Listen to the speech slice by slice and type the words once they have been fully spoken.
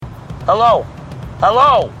Hello?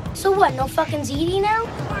 Hello? So what, no fucking ZD now?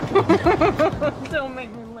 Don't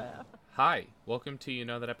make me laugh. Hi, welcome to You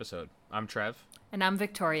Know That Episode. I'm Trev. And I'm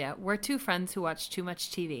Victoria. We're two friends who watch too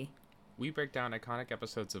much TV. We break down iconic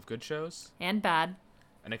episodes of good shows And bad.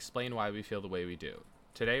 and explain why we feel the way we do.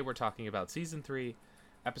 Today we're talking about Season 3,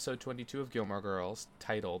 Episode 22 of Gilmore Girls,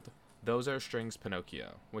 titled Those Are Strings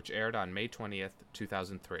Pinocchio, which aired on May 20th,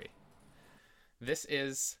 2003. This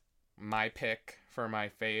is my pick for my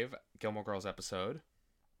fave Gilmore Girls episode,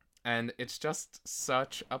 and it's just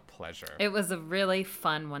such a pleasure. It was a really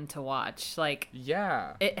fun one to watch.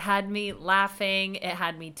 Yeah. It had me laughing. It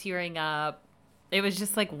had me tearing up. It was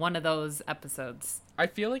just like one of those episodes. I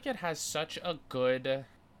feel like it has such a good,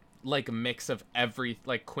 mix of every,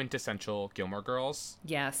 quintessential Gilmore Girls.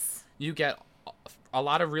 Yes. You get a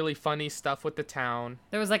lot of really funny stuff with the town.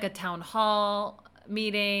 There was like a town hall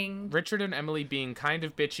meeting. Richard and Emily being kind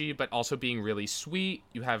of bitchy, but also being really sweet.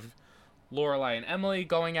 You have Lorelai and Emily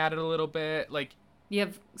going at it a little bit. You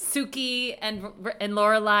have Suki and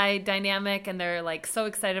Lorelai dynamic, and they're so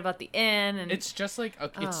excited about the inn. And it's just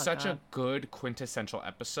such a good quintessential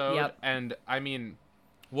episode. Yep. And I mean,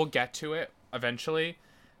 we'll get to it eventually.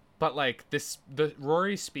 But the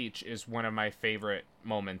Rory speech is one of my favorite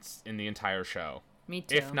moments in the entire show. Me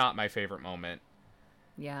too. If not my favorite moment.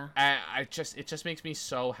 Yeah. It just makes me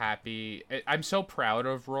so happy. I'm so proud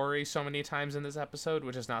of Rory so many times in this episode,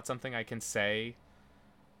 which is not something I can say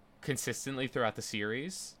consistently throughout the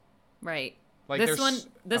series. Right.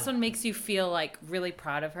 This one makes you feel really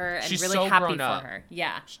proud of her and she's really so happy grown for up. her.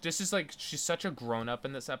 Yeah. This is she's such a grown up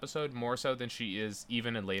in this episode, more so than she is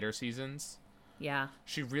even in later seasons. Yeah.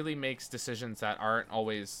 She really makes decisions that aren't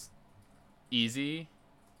always easy.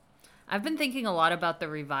 I've been thinking a lot about the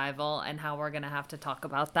revival and how we're going to have to talk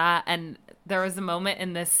about that. And there was a moment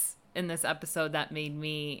in this episode that made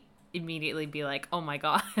me immediately be like, oh my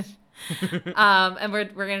God. And we're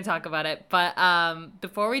going to talk about it. But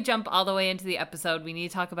before we jump all the way into the episode, we need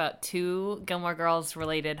to talk about two Gilmore Girls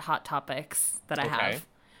related hot topics that I have.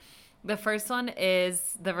 The first one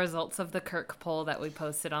is the results of the Kirk poll that we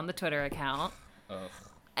posted on the Twitter account. Ugh.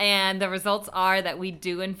 And the results are that we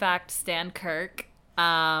do, in fact, stand Kirk.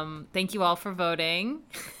 Thank you all for voting.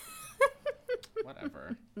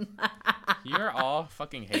 Whatever. You're all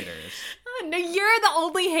fucking haters. No, you're the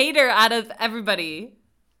only hater out of everybody.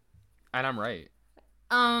 And I'm right.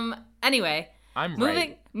 Anyway. I'm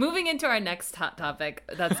right. Moving into our next hot topic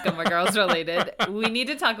that's Gilmore Girls related, we need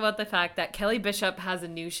to talk about the fact that Kelly Bishop has a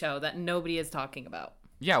new show that nobody is talking about.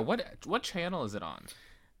 Yeah, what channel is it on?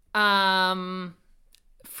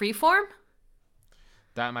 Freeform?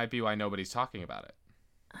 That might be why nobody's talking about it.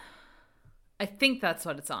 I think that's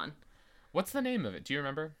what it's on. What's the name of it? Do you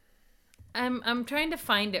remember? I'm trying to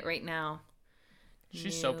find it right now.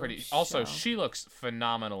 She's so pretty. Also, she looks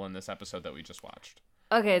phenomenal in this episode that we just watched.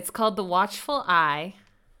 Okay, it's called The Watchful Eye.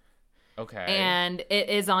 Okay. And it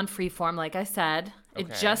is on Freeform, like I said. Okay.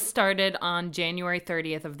 It just started on January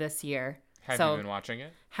 30th of this year. Have you been watching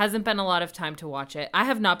it? Hasn't been a lot of time to watch it. I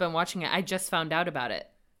have not been watching it. I just found out about it.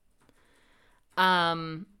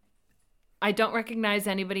 I don't recognize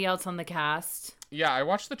anybody else on the cast. Yeah, I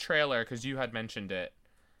watched the trailer because you had mentioned it,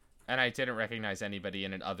 and I didn't recognize anybody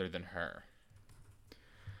in it other than her.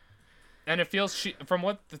 And it feels from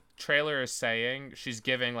what the trailer is saying, she's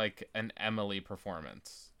giving an Emily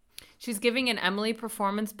performance. She's giving an Emily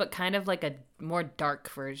performance, but kind of like a more dark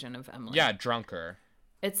version of Emily. Yeah, drunker.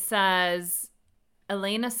 It says,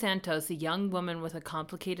 Elena Santos, a young woman with a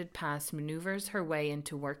complicated past, maneuvers her way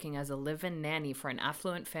into working as a live-in nanny for an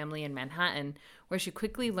affluent family in Manhattan, where she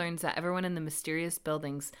quickly learns that everyone in the mysterious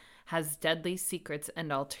buildings has deadly secrets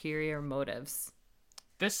and ulterior motives.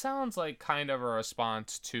 This sounds like kind of a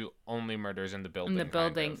response to Only Murders in the Building. In the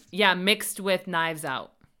building. Kind of. Yeah, mixed with Knives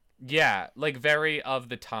Out. Yeah, very of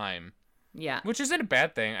the time. Yeah. Which isn't a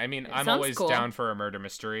bad thing. I mean, I'm always cool. down for a murder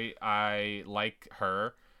mystery. I like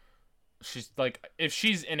her. She's if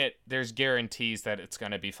she's in it, there's guarantees that it's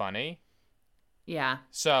going to be funny. Yeah.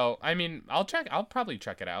 So, I mean, I'll probably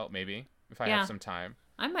check it out, maybe, if I have some time.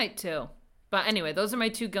 I might too. But anyway, those are my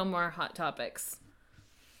two Gilmore hot topics.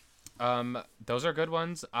 Those are good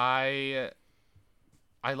ones. I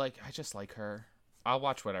just like her. I'll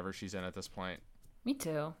watch whatever she's in at this point. Me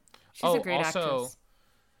too. She's a great actress.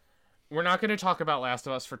 We're not going to talk about Last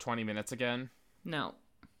of Us for 20 minutes again. No.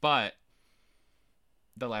 But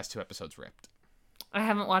the last two episodes ripped. I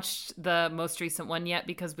haven't watched the most recent one yet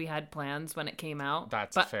because we had plans when it came out.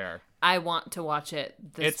 That's fair. I want to watch it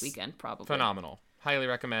this weekend, probably. Phenomenal. Highly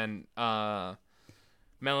recommend. Melanie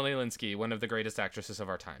Linsky, one of the greatest actresses of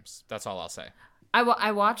our times. That's all I'll say.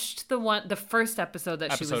 I watched the first episode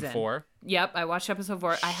that she was in. Episode 4? Yep, I watched episode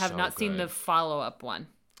 4. I have So not seen good. the follow-up one.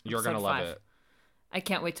 You're going to love it. I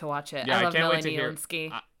can't wait to watch it. Yeah, I love can't wait to Melanie hear.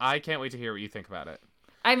 Linsky. I can't wait to hear what you think about it.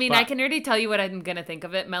 I mean, But- I can already tell you what I'm going to think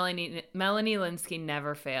of it. Melanie Linsky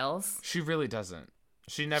never fails. She really doesn't.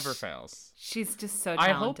 She never fails. She's just so I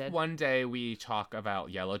hope talented. one day we talk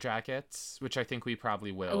about Yellow Jackets, which I think we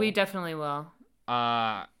probably will. We definitely will.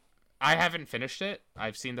 I haven't finished it.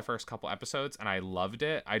 I've seen the first couple episodes, and I loved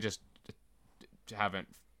it. I just haven't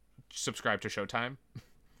subscribed to Showtime.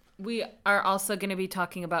 We are also going to be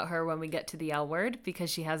talking about her when we get to the L Word, because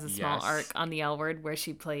she has a small Yes. arc on the L Word where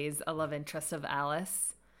she plays a love interest of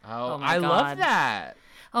Alice. Oh, my I love God. that.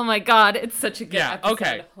 Oh my God, it's such a good Yeah, episode.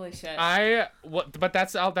 okay. Holy shit. But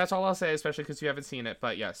that's all I'll say, especially because you haven't seen it.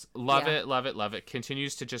 But yes, love Yeah. it, love it, love it.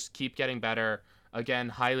 Continues to just keep getting better. Again,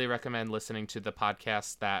 highly recommend listening to the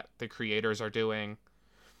podcast that the creators are doing.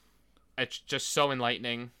 It's just so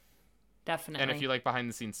enlightening. Definitely. And if you like behind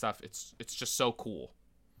the scenes stuff, it's just so cool.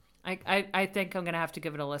 I think I'm going to have to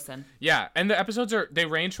give it a listen. Yeah, and the episodes they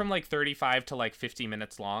range from like 35 to like 50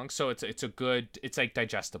 minutes long, so it's like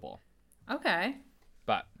digestible. Okay.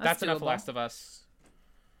 But That's that's enough of doable. Last of Us.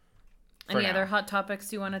 for Any now. other hot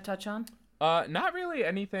topics you want to touch on? Not really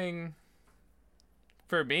anything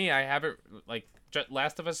for me. I haven't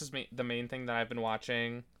Last of Us is the main thing that I've been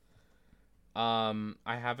watching. I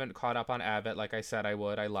haven't caught up on Abbott like I said I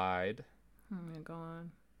would. I lied. Oh my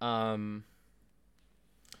God.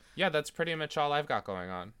 Yeah, that's pretty much all I've got going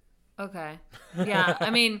on. Okay. Yeah, I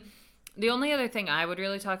mean, the only other thing I would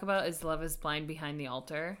really talk about is Love is Blind Behind the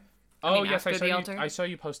Altar. Yes, After the Altar. I saw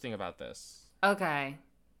you posting about this. Okay.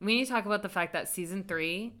 We need to talk about the fact that season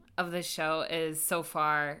 3 of this show is so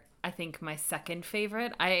far, I think, my second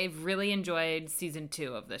favorite. I've really enjoyed season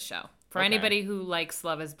 2 of this show. For Okay. anybody who likes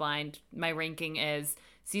Love is Blind, my ranking is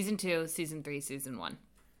season 2, season 3, season 1.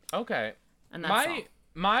 Okay. And that's all.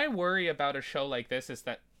 My worry about a show like this is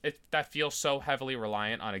that that feels so heavily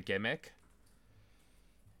reliant on a gimmick,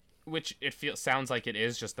 which sounds like it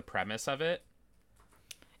is just the premise of it.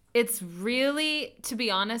 It's really, to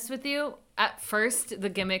be honest with you, at first the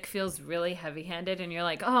gimmick feels really heavy-handed and you're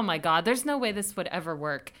like, oh my God, there's no way this would ever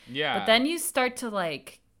work. Yeah. But then you start to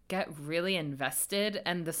get really invested,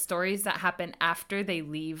 and the stories that happen after they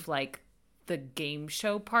leave the game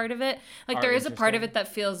show part of it. There is a part of it that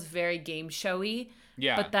feels very game showy.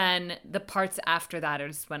 Yeah. But then the parts after that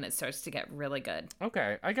is when it starts to get really good.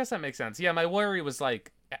 Okay, I guess that makes sense. Yeah, my worry was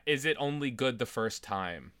is it only good the first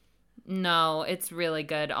time? No, it's really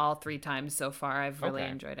good all 3 times so far. I've really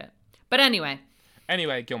Okay. enjoyed it. But anyway,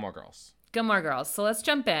 Gilmore Girls. Gilmore Girls. So let's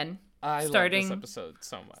jump in. I love this episode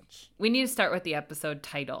so much. We need to start with the episode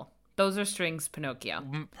title. Those Are Strings, Pinocchio.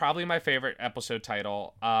 Probably my favorite episode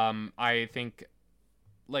title. I think,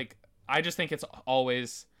 I just think it's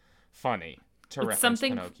always funny to reference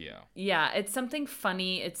something- Pinocchio. Yeah, it's something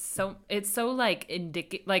funny. It's so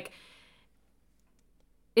indicative.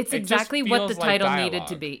 It's It exactly just what the feels like title needed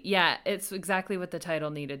to dialogue. be. Yeah, it's exactly what the title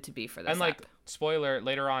needed to be for this. And spoiler,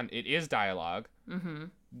 later on it is dialogue. Mm-hmm.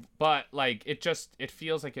 But it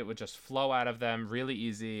feels like it would just flow out of them really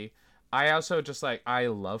easy. I also just I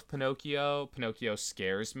love Pinocchio. Pinocchio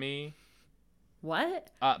scares me. What?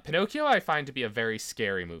 Pinocchio I find to be a very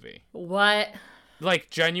scary movie. What?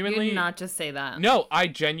 Genuinely. You did not just say that. No, I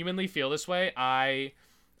genuinely feel this way. I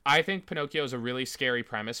think Pinocchio is a really scary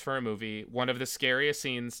premise for a movie. One of the scariest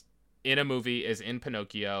scenes in a movie is in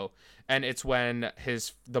Pinocchio, and it's when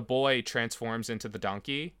the boy transforms into the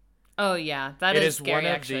donkey. Oh yeah, that It is is scary. one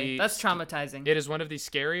of Actually, the- that's traumatizing. It is one of the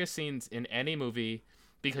scariest scenes in any movie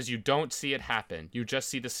because you don't see it happen. You just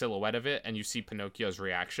see the silhouette of it, and you see Pinocchio's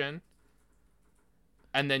reaction.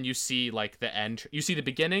 And then you see the end. You see the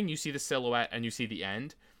beginning, you see the silhouette, and you see the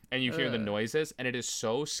end, and you hear the noises, and it is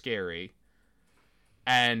so scary.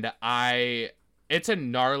 And it's a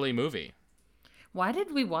gnarly movie Why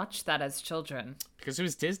did we watch that as children? because it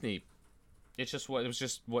was Disney. It was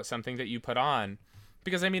just something that you put on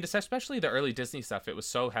because it's especially the early Disney stuff. It was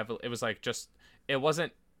so heavy. It was it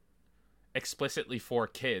wasn't explicitly for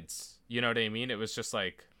kids. You know what I mean? It was just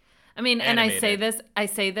And animated. I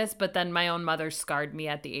say this, but then my own mother scarred me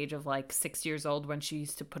at the age of 6 years old when she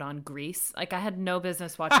used to put on Grease. I had no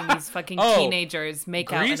business watching these fucking teenagers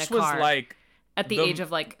make out in a Grease car was at the age of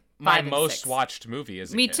 5 my and most 6. watched movie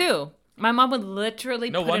as a Me kid. too. My mom would literally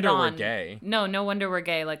No put wonder it we're on. gay. No wonder we're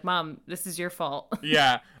gay. Mom, this is your fault.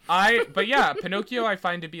 Yeah, Pinocchio I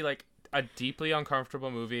find to be a deeply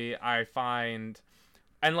uncomfortable movie. I find,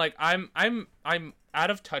 and I'm out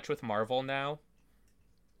of touch with Marvel now.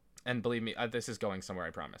 And believe me, this is going somewhere.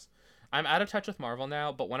 I promise. I'm out of touch with Marvel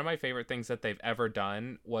now, but one of my favorite things that they've ever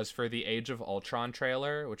done was for the Age of Ultron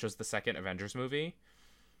trailer, which was the second Avengers movie.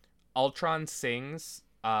 Ultron sings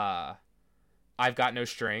I've Got No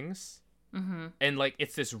Strings. Mm-hmm. And, like,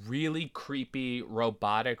 it's this really creepy,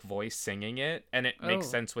 robotic voice singing it, and it makes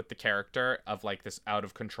sense with the character of, like, this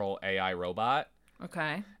out-of-control AI robot.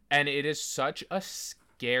 Okay. And it is such a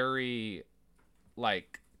scary,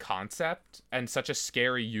 like, concept, and such a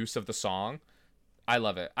scary use of the song. I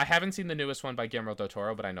love it. I haven't seen the newest one by Guillermo del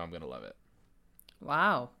Toro, but I know I'm going to love it.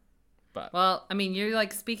 Wow. But well, I mean, you're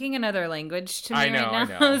like speaking another language to me right now. I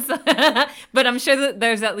know. So, but I'm sure that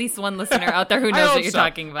there's at least one listener out there who knows what you're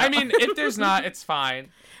talking about. I mean, if there's not, it's fine.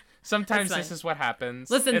 Sometimes this is what happens.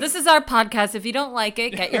 Listen, this is our podcast. If you don't like it,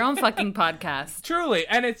 get your own fucking podcast. Truly.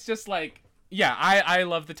 And it's just like, yeah, I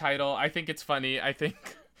love the title. I think it's funny. I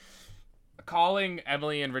think calling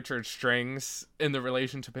Emily and Richard strings in the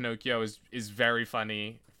relation to Pinocchio is very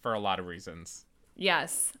funny for a lot of reasons.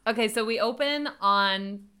 Yes. Okay, so we open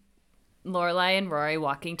on Lorelai and Rory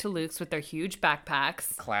walking to Luke's with their huge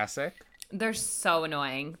backpacks. Classic. They're so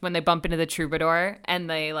annoying when they bump into the troubadour and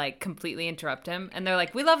they like completely interrupt him. And they're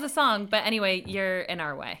like, we love the song, but anyway, you're in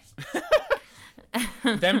our way.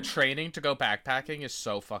 Them training to go backpacking is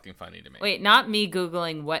so fucking funny to me. Wait, not me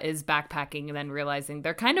Googling what is backpacking and then realizing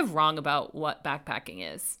they're kind of wrong about what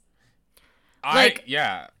backpacking is. I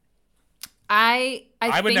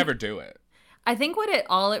would never do it. I think what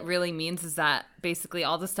it really means is that basically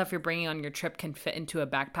all the stuff you're bringing on your trip can fit into a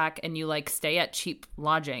backpack and you like stay at cheap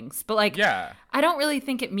lodgings. But like, yeah, I don't really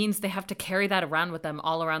think it means they have to carry that around with them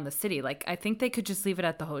all around the city. Like, I think they could just leave it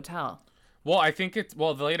at the hotel. Well, I think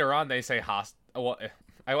later on they say well,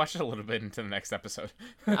 I watched it a little bit into the next episode.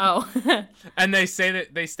 Oh. And they say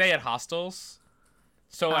that they stay at hostels.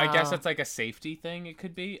 So I guess it's like a safety thing it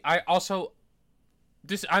could be. I also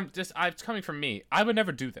it's coming from me. I would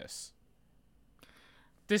never do this.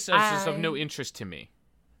 This is just of no interest to me.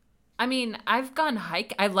 I mean, I've gone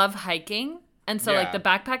I love hiking. And so, like, the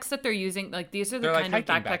backpacks that they're using, like, these are the kind of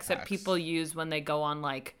backpacks that people use when they go on,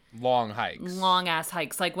 like... long hikes. Long-ass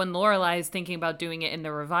hikes. Like, when Lorelai is thinking about doing it in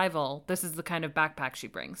the revival, this is the kind of backpack she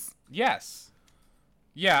brings. Yes.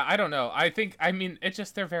 Yeah, I don't know. It's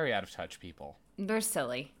just they're very out of touch people. They're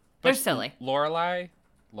silly. They're silly. Lorelai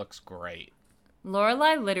looks great.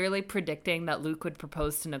 Lorelai literally predicting that Luke would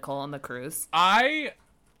propose to Nicole on the cruise.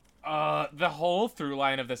 The whole through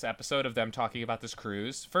line of this episode of them talking about this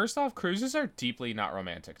cruise. First off, cruises are deeply not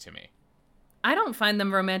romantic to me. I don't find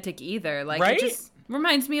them romantic either. Like, right? It just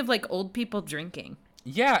reminds me of like old people drinking.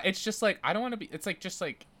 Yeah, it's just like I don't want to be. It's like just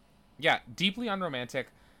like, yeah, deeply unromantic.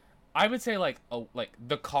 I would say like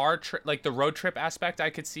the car trip, like the road trip aspect,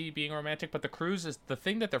 I could see being romantic, but the cruise is the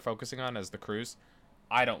thing that they're focusing on. Is the cruise.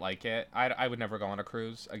 I don't like it. I would never go on a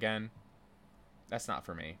cruise again. That's not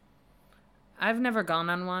for me. I've never gone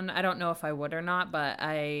on one. I don't know if I would or not, but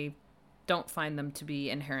I don't find them to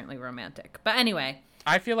be inherently romantic. But anyway.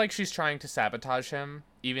 I feel like she's trying to sabotage him,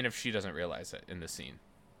 even if she doesn't realize it in the scene.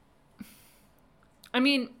 I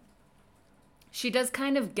mean, she does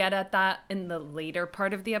kind of get at that in the later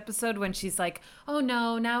part of the episode when she's like, oh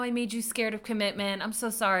no, now I made you scared of commitment. I'm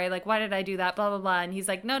so sorry. Like, why did I do that? Blah, blah, blah. And he's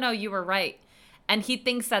like, no, you were right. And he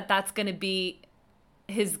thinks that that's going to be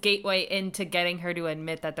his gateway into getting her to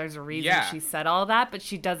admit that there's a reason she said all that, but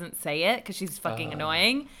she doesn't say it because she's fucking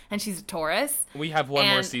annoying and she's a Taurus. We have one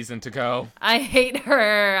more season to go. I hate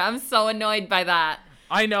her. I'm so annoyed by that.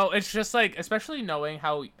 I know. It's just like, especially knowing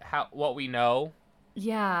how what we know.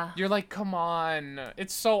 Yeah. You're like, come on.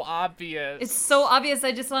 It's so obvious. It's so obvious.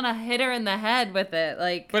 I just want to hit her in the head with it.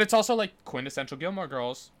 Like, but it's also like quintessential Gilmore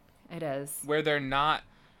Girls. It is. Where they're not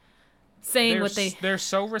saying they're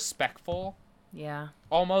so respectful. Yeah.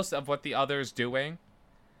 Almost of what the other's doing.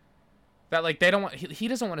 That like they don't want he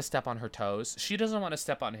doesn't want to step on her toes. She doesn't want to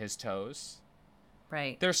step on his toes.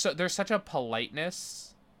 Right. There's such a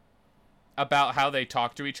politeness about how they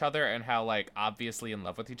talk to each other and how like obviously in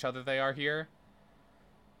love with each other they are here.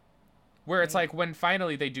 Where it's like when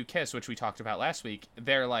finally they do kiss, which we talked about last week,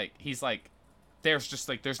 they're like he's like there's just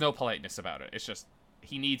like there's no politeness about it. It's just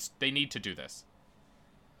they need to do this.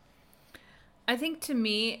 I think to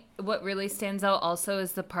me, what really stands out also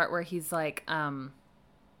is the part where he's like,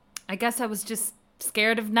 I guess I was just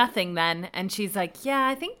scared of nothing then. And she's like, yeah,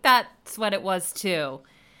 I think that's what it was too.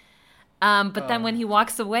 But then when he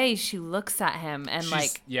walks away, she looks at him and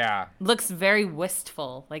looks very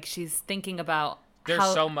wistful. Like she's thinking about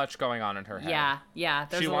there's so much going on in her head. Yeah.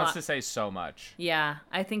 She wants to say so much. Yeah,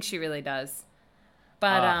 I think she really does.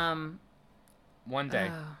 But, one day.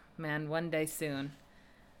 Oh, man, one day soon.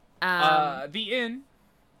 The inn.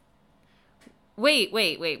 Wait.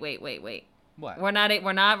 What? We're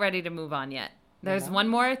not ready to move on yet. There's one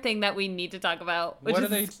more thing that we need to talk about, which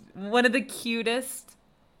is one of the cutest,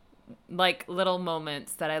 like, little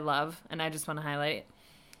moments that I love, and I just want to highlight it.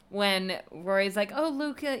 When Rory's like, oh,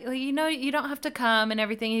 Luke, you know, you don't have to come and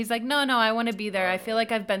everything. He's like, no, I want to be there. I feel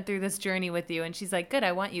like I've been through this journey with you. And she's like, good,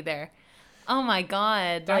 I want you there. Oh, my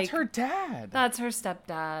God. That's her dad. That's her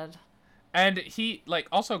stepdad. And he, like,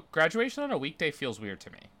 also, graduation on a weekday feels weird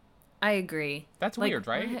to me. I agree. That's weird,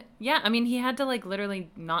 right? Yeah, I mean, he had to, like, literally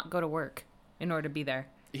not go to work in order to be there.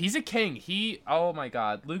 He's a king. Oh, my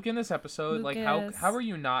God. Luke in this episode, Lucas. like, how are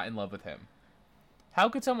you not in love with him? How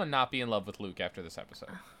could someone not be in love with Luke after this episode?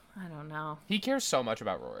 I don't know. He cares so much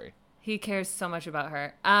about Rory. He cares so much about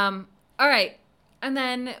her. All right. And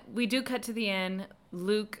then we do cut to the end.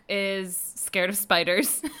 Luke is scared of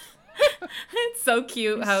spiders. It's so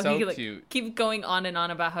cute how he like keeps going on and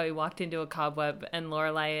on about how he walked into a cobweb, and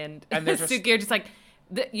Lorelai and Suki are just like,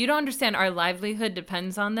 you don't understand. Our livelihood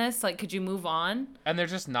depends on this. Like, could you move on? And they're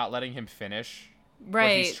just not letting him finish what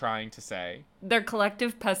he's trying to say. Their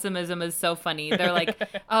collective pessimism is so funny. They're like,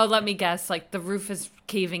 oh, let me guess. Like, the roof is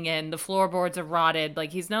caving in. The floorboards are rotted.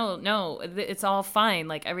 Like, he's no, it's all fine.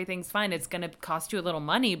 Like, everything's fine. It's going to cost you a little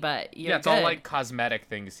money, but you're it's all like cosmetic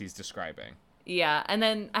things he's describing. Yeah. And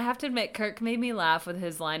then I have to admit, Kirk made me laugh with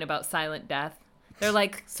his line about silent death. They're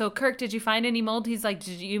like, so Kirk, did you find any mold? He's like,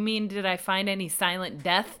 did I find any silent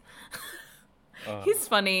death? He's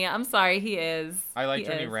funny. I'm sorry. He is. I liked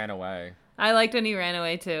when he ran away. I liked when he ran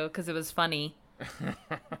away, too, because it was funny.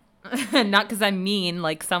 Not because I'm mean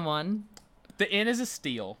like someone. The inn is a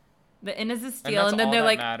steal. The inn is a steal. And then they're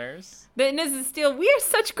like, matters. The inn is a steal. We are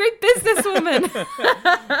such great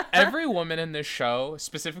businesswomen. Every woman in this show,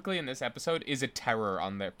 specifically in this episode, is a terror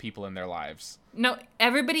on the people in their lives. No,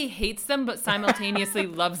 everybody hates them, but simultaneously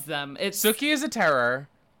loves them. Suki is a terror.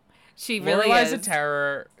 She really Lorelai's a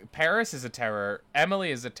terror. Paris is a terror. Emily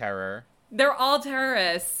is a terror. They're all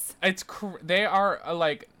terrorists. They are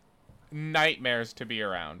like nightmares to be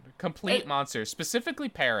around. Complete monsters. Specifically,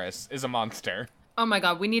 Paris is a monster. Oh my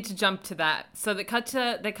God, we need to jump to that. So they cut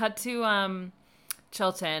to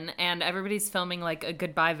Chilton, and everybody's filming like a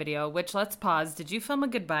goodbye video. Which, let's pause. Did you film a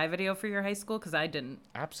goodbye video for your high school? Because I didn't.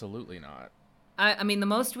 Absolutely not. I mean, the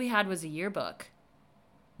most we had was a yearbook.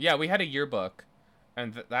 Yeah, we had a yearbook,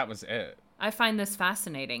 and that was it. I find this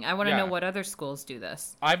fascinating. I want to know what other schools do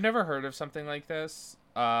this. I've never heard of something like this.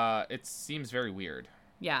 It seems very weird.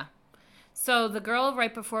 Yeah. So the girl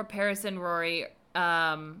right before Paris and Rory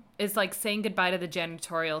is like saying goodbye to the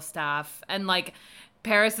janitorial staff, and like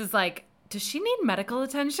Paris is like, does she need medical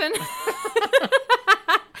attention?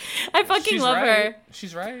 I fucking love her.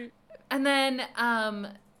 She's right. And then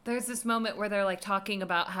there's this moment where they're like talking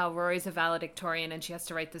about how Rory's a valedictorian and she has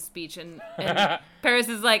to write the speech, and Paris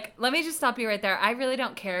is like, let me just stop you right there. I really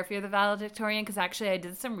don't care if you're the valedictorian, because actually I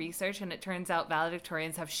did some research and it turns out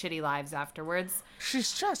valedictorians have shitty lives afterwards.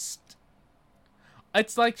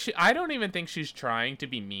 It's like I don't even think she's trying to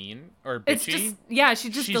be mean or bitchy.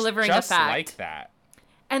 She's just delivering a fact. She's just like that.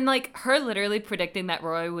 And like her literally predicting that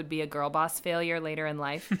Rory would be a girl boss failure later in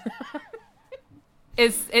life.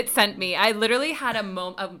 It sent me. I literally had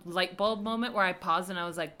a light bulb moment where I paused and I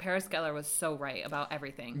was like, Paris Geller was so right about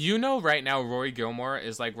everything. You know, right now Rory Gilmore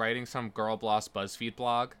is like writing some girl boss BuzzFeed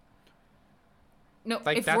blog. No,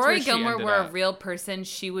 like, if Rory Gilmore were a real person,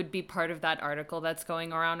 she would be part of that article that's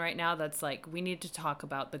going around right now. That's like, we need to talk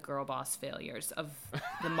about the girl boss failures of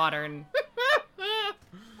the modern.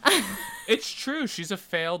 It's true. She's a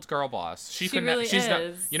failed girl boss. She really is. Not,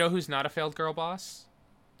 you know who's not a failed girl boss?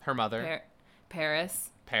 Her mother.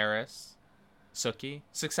 Paris. Suki.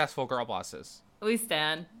 Successful girl bosses. We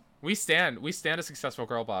stand. We stand a successful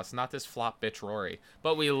girl boss, not this flop bitch Rory.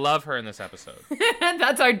 But we love her in this episode.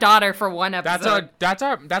 That's our daughter for one episode.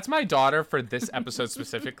 That's my daughter for this episode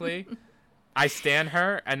specifically. I stan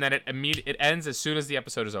her, and then it ends as soon as the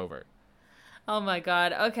episode is over. Oh my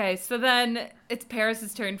God. Okay, so then it's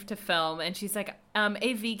Paris's turn to film, and she's like,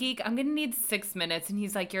 AV Geek, I'm gonna need 6 minutes. And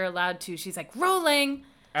he's like, you're allowed to. She's like, rolling.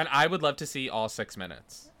 And I would love to see all 6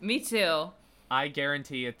 minutes. Me too. I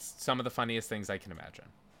guarantee it's some of the funniest things I can imagine.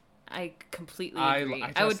 I completely agree.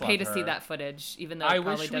 I would pay to see that footage, even though it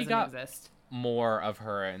probably doesn't exist. More of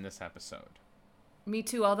her in this episode. Me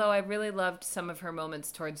too, although I really loved some of her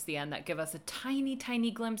moments towards the end that give us a tiny, tiny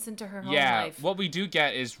glimpse into her home life. Yeah, what we do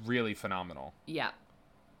get is really phenomenal. Yeah.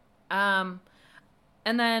 And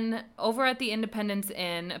then over at the Independence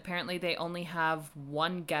Inn, apparently they only have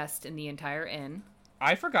one guest in the entire inn.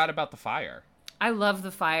 I forgot about the fire. I love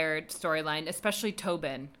the fire storyline, especially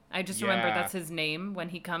Tobin. I just remember that's his name when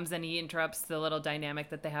he comes and he interrupts the little dynamic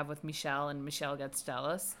that they have with Michelle, and Michelle gets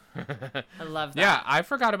jealous. I love that. Yeah, I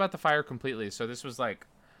forgot about the fire completely. So this was like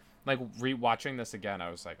rewatching this again,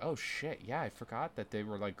 I was like, oh shit, yeah, I forgot that they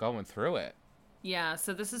were like going through it. Yeah,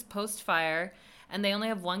 so this is post-fire, and they only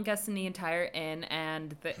have one guest in the entire inn,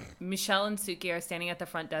 and Michelle and Suki are standing at the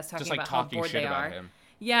front desk talking about how bored they are. Him.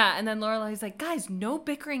 Yeah, and then Lorelai's like, guys, no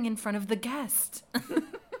bickering in front of the guest.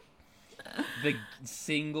 The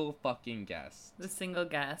single fucking guest. The single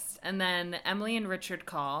guest. And then Emily and Richard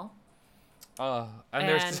call. And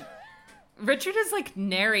there's... Richard is, like,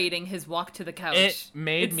 narrating his walk to the couch. It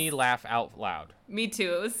made me laugh out loud. Me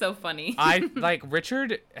too. It was so funny.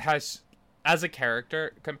 Richard has, as a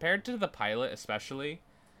character, compared to the pilot especially,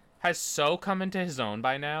 has so come into his own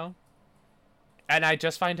by now. And I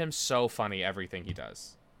just find him so funny, everything he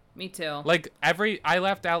does. Me too. I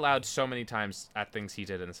laughed out loud so many times at things he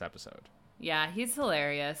did in this episode. Yeah, he's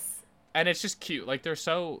hilarious. And it's just cute. Like, they're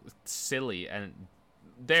so silly, and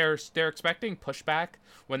they're expecting pushback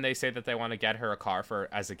when they say that they want to get her a car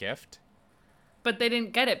as a gift. But they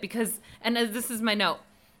didn't get it because, and as this is my note,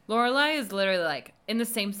 Lorelai is literally like, in the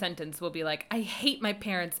same sentence will be like, I hate my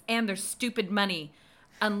parents and their stupid money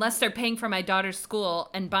unless they're paying for my daughter's school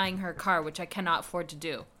and buying her a car, which I cannot afford to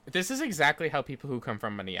do. This is exactly how people who come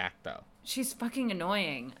from money act, though. She's fucking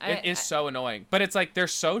annoying. It is so annoying. But it's like, they're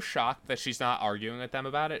so shocked that she's not arguing with them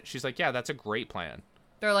about it. She's like, yeah, that's a great plan.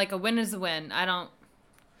 They're like, a win is a win. And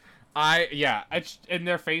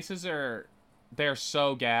their faces they're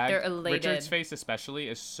so gagged. They're elated. Richard's face especially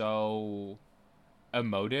is so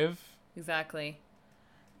emotive. Exactly.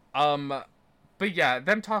 But yeah,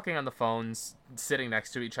 them talking on the phones, sitting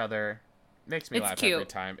next to each other, makes me laugh every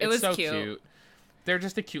time. It's so cute. They're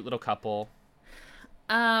just a cute little couple.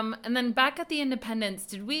 And then back at the Independence,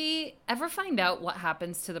 did we ever find out what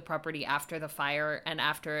happens to the property after the fire and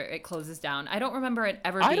after it closes down? I don't remember it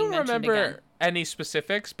ever being mentioned again. I don't remember any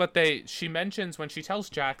specifics, but she mentions when she tells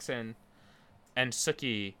Jackson and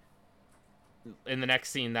Suki in the next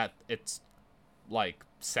scene that it's like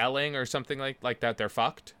selling or something like that, they're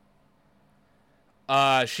fucked.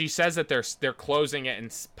 She says that they're closing it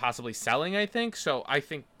and possibly selling, I think. So I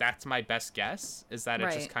think that's my best guess, is that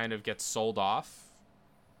it just kind of gets sold off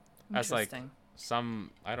as like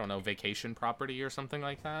some, I don't know, vacation property or something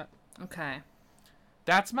like that. Okay.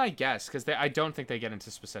 That's my guess, because I don't think they get into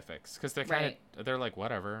specifics, because they're kind of, they're like,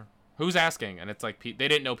 whatever. Who's asking? And it's like, they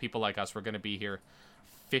didn't know people like us were going to be here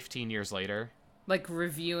 15 years later. Like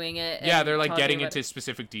reviewing it. Yeah, they're like getting into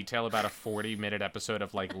specific detail about a 40-minute episode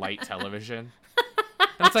of like light television.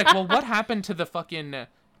 And it's like, well, what happened to the fucking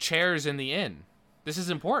chairs in the inn? This is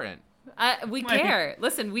important. We care.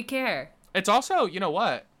 Listen, we care. It's also, you know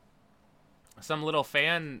what? Some little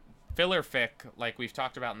fan filler fic like we've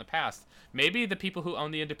talked about in the past. Maybe the people who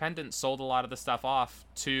own the Independent sold a lot of the stuff off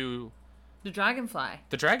to the Dragonfly.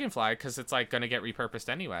 The Dragonfly, because it's like going to get repurposed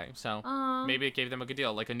anyway. So maybe it gave them a good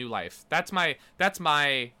deal, like a new life. That's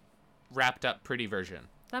my wrapped up pretty version.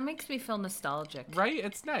 That makes me feel nostalgic. Right?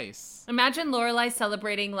 It's nice. Imagine Lorelai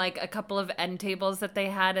celebrating like a couple of end tables that they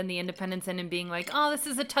had in the Independence Inn and being like, oh, this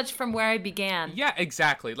is a touch from where I began. Yeah,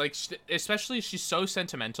 exactly. Like, especially she's so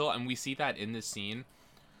sentimental, and we see that in this scene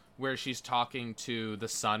where she's talking to the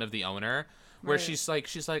son of the owner, where she's like,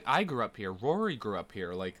 I grew up here. Rory grew up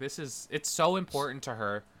here. Like, it's so important to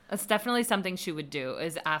her. It's definitely something she would do,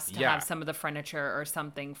 is ask to have some of the furniture or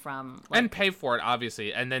something from... and pay for it,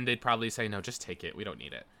 obviously. And then they'd probably say, no, just take it. We don't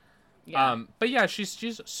need it. Yeah. But yeah, she's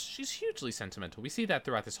hugely sentimental. We see that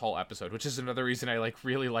throughout this whole episode, which is another reason I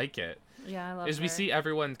really like it. Yeah, I love it. We see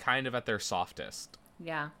everyone kind of at their softest.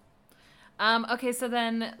 Yeah. Okay, so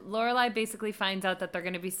then Lorelai basically finds out that they're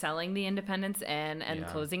going to be selling the Independence Inn and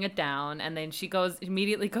closing it down, and then she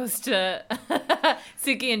immediately goes to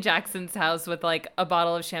Suki and Jackson's house with like a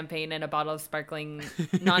bottle of champagne and a bottle of sparkling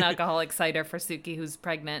non-alcoholic cider for Suki, who's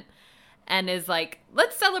pregnant, and is like,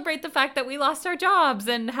 let's celebrate the fact that we lost our jobs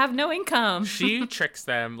and have no income. She tricks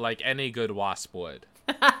them like any good wasp would.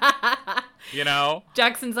 You know?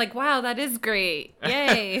 Jackson's like, wow, that is great.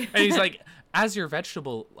 Yay. And he's like, as your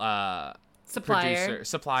vegetable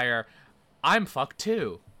supplier, I'm fucked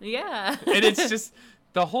too. Yeah. And it's just,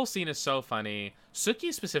 the whole scene is so funny.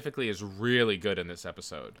 Suki specifically is really good in this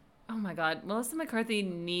episode. Oh my god, Melissa McCarthy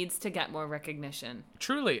needs to get more recognition.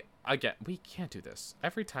 Truly, we can't do this.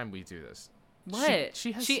 Every time we do this. What?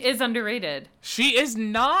 She is underrated. She is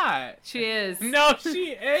not. She is. No,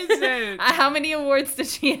 she isn't. How many awards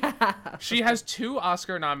does she have? She has 2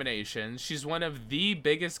 Oscar nominations. She's one of the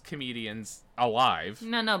biggest comedians alive.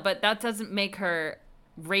 No, but that doesn't make her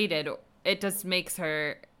rated. It just makes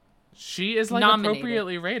her She is like nominated.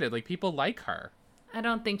 Appropriately rated. Like, people like her. I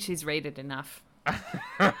don't think she's rated enough.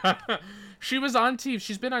 She was on TV.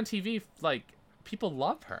 She's been on TV. Like, people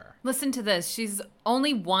love her. Listen to this. She's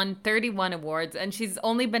only won 31 awards, and she's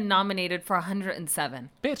only been nominated for 107.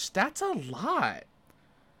 Bitch, that's a lot.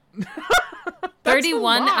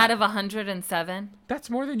 31 out of 107? That's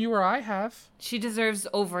more than you or I have. She deserves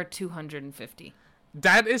over 250.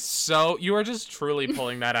 That is so... You are just truly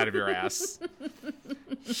pulling that out of your ass.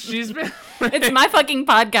 She's been... It's my fucking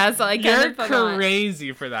podcast, so I can't... You're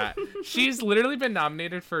crazy for that. She's literally been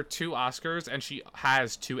nominated for 2 Oscars, and she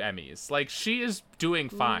has 2 Emmys. Like, she is doing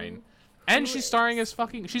fine. And she's starring as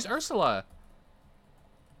fucking... She's Ursula.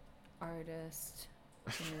 Artist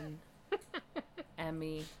in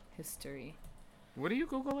Emmy history. What are you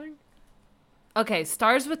Googling? Okay,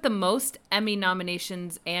 stars with the most Emmy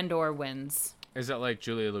nominations and or wins. Is it like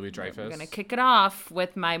Julia Louis-Dreyfus? We're going to kick it off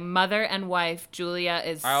with my mother and wife. Julia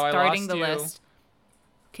is starting the list.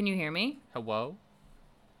 Can you hear me? Hello?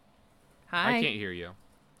 Hi. I can't hear you.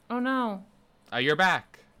 Oh, no. You're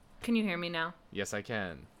back. Can you hear me now? Yes, I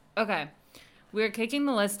can. Okay. We're kicking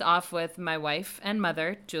the list off with my wife and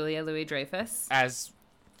mother, Julia Louis-Dreyfus. As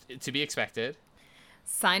to be expected.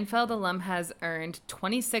 Seinfeld alum has earned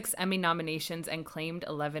 26 Emmy nominations and claimed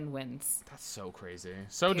 11 wins. That's so crazy.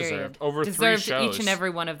 So Period. deserved. Over deserved 3 shows. Each and every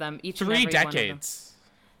one of them. 3 decades.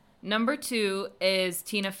 Number 2 is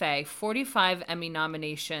Tina Fey. 45 Emmy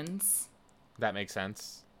nominations. That makes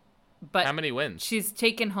sense. But how many wins? She's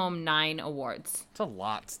taken home 9 awards. It's a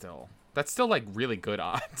lot still. That's still like really good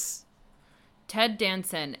odds. Ted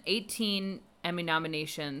Danson, 18 Emmy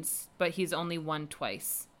nominations, but he's only won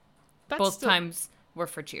twice. Both times were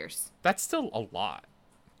for Cheers. That's still a lot.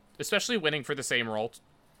 Especially winning for the same role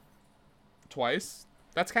twice.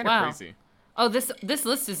 That's kind of crazy. Oh, this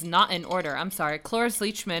list is not in order. I'm sorry. Cloris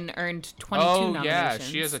Leachman earned 22 nominations. Oh, yeah.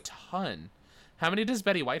 She has a ton. How many does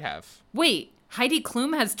Betty White have? Wait, Heidi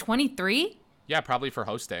Klum has 23? Yeah, probably for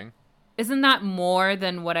hosting. Isn't that more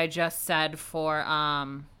than what I just said for...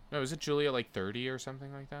 No, is it Julia like 30 or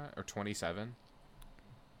something like that? Or 27?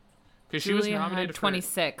 Because she was nominated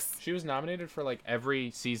 26. She was nominated for like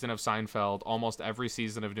every season of Seinfeld, almost every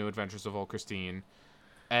season of New Adventures of Old Christine,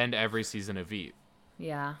 and every season of Veep.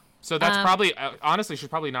 Yeah. So that's probably, honestly, she's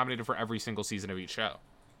probably nominated for every single season of each show.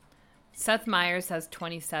 Seth Meyers has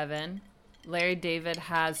 27. Larry David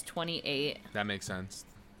has 28. That makes sense.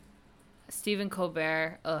 Stephen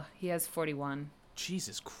Colbert, he has 41.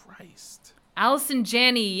 Jesus Christ. Allison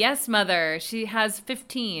Janney, yes, mother. She has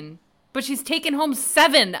 15. But she's taken home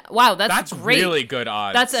 7. Wow, that's great. That's really good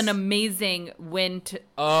odds. That's an amazing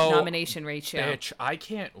win-to-nomination ratio. Bitch, I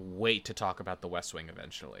can't wait to talk about The West Wing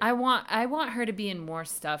eventually. I want her to be in more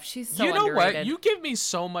stuff. She's so underrated. You know underrated. what? You give me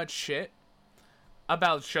so much shit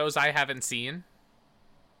about shows I haven't seen.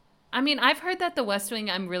 I mean, I've heard that The West Wing,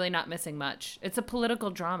 I'm really not missing much. It's a political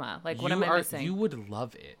drama. Like, what am I missing? You would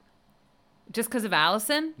love it. Just because of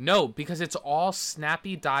Allison? No, because it's all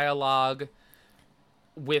snappy dialogue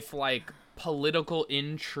with like political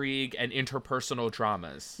intrigue and interpersonal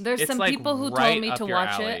dramas. There's some like people who right told me to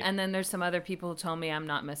watch alley. it, and then there's some other people who told me I'm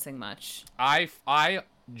not missing much. I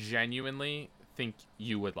genuinely think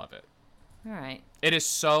you would love it. All right. It's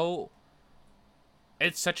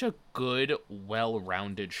such a good,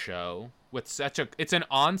 well-rounded show with it's an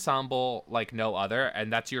ensemble like no other,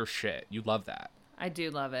 and that's your shit. You love that. I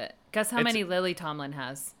do love it. Guess how many Lily Tomlin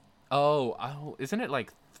has? Oh, isn't it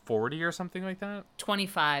like 40 or something like that?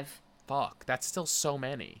 25. Fuck, that's still so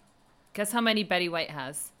many. Guess how many Betty White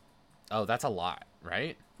has? Oh, that's a lot,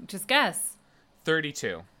 right? Just guess.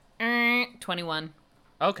 32. 21.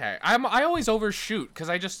 Okay, I always overshoot because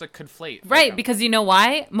I just conflate. Right, because you know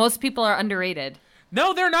why? Most people are underrated.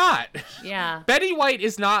 No, they're not. Yeah. Betty White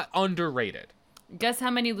is not underrated. Guess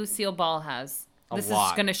how many Lucille Ball has? This is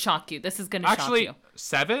going to shock you. This is going to shock you. Actually,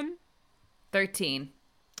 7? 13.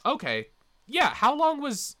 Okay. Yeah, how long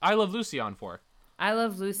was I Love Lucy on for? I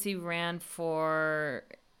Love Lucy ran for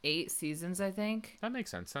 8 seasons, I think. That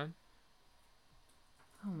makes sense, then.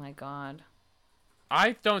 Oh my god.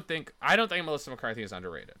 I don't think Melissa McCarthy is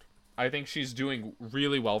underrated. I think she's doing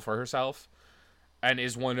really well for herself and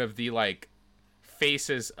is one of the like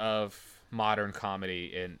faces of modern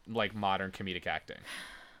comedy in like modern comedic acting.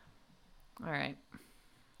 All right.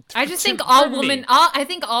 I just think all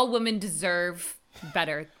women deserve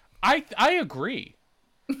better. I agree.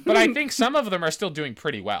 But I think some of them are still doing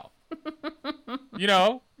pretty well. You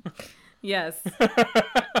know? Yes.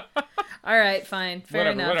 All right, fine.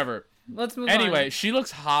 Fair enough. Whatever. Let's move on. Anyway, she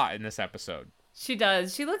looks hot in this episode. She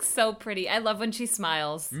does. She looks so pretty. I love when she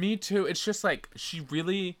smiles. Me too. It's just like she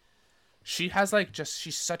has like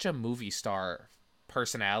she's such a movie star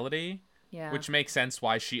personality Yeah. Which makes sense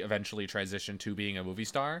why she eventually transitioned to being a movie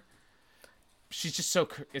star. She's just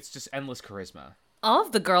it's just endless charisma. All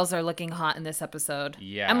of the girls are looking hot in this episode.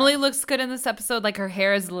 Yeah. Emily looks good in this episode. Like, her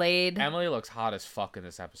hair is laid. Emily looks hot as fuck in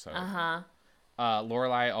this episode. Uh-huh.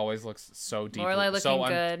 Lorelai always looks so deep. Lorelai looking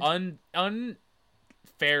good.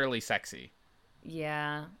 Unfairly sexy.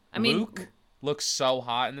 Yeah. I mean, Luke looks so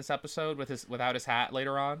hot in this episode without his hat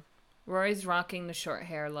later on. Rory's rocking the short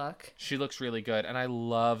hair look. She looks really good, and I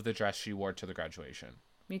love the dress she wore to the graduation.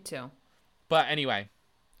 Me too. But anyway.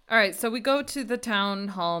 All right, so we go to the town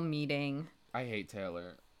hall meeting. I hate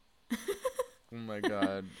Taylor. Oh my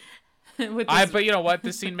god. But you know what?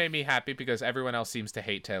 This scene made me happy because everyone else seems to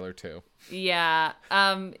hate Taylor too. Yeah.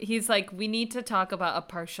 He's like, we need to talk about a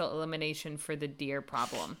partial elimination for the deer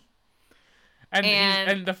problem.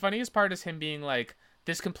 And the funniest part is him being like,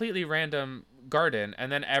 this completely random garden,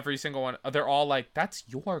 and then every single one, they're all like, that's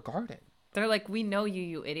your garden. They're like, we know you,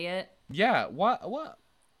 you idiot. Yeah, what?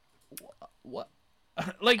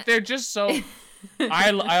 Like, they're just so...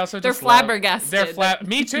 I also just they're flabbergasted.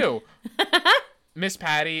 Me too. Miss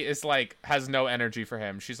Patty is like, has no energy for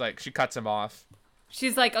him. She's like, she cuts him off.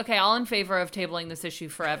 She's like, okay, all in favor of tabling this issue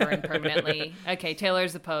forever and permanently. Okay,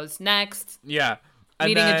 Taylor's opposed. Next. Yeah.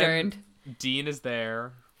 Meeting adjourned. Dean is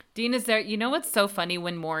there. You know what's so funny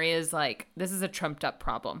when Maury is like, this is a trumped up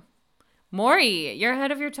problem. Maury, you're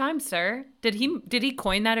ahead of your time, sir. Did he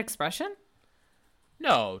coin that expression?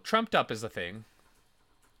 No, trumped up is a thing.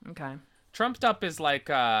 Okay. Trumped up is like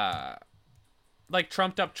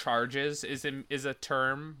trumped up charges is a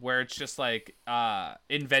term where it's just like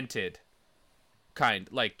invented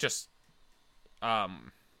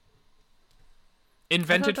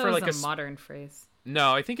invented for like a modern phrase.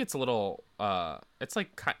 No, I think it's a little it's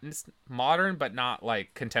modern but not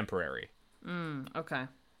like contemporary. Okay.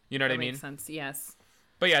 You know what I mean? Makes sense. Yes.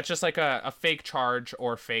 But yeah, it's just like a fake charge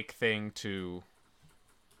or fake thing to,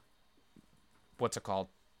 what's it called?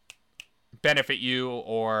 Benefit you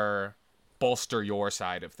or bolster your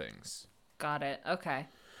side of things. Got it. Okay.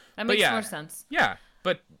 That makes more sense. Yeah,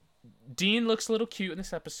 but Dean looks a little cute in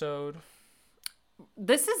this episode.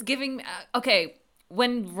 This is giving... okay,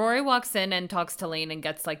 when Rory walks in and talks to Lane and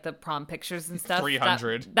gets, like, the prom pictures and stuff...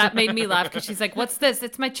 300. That made me laugh because she's like, what's this?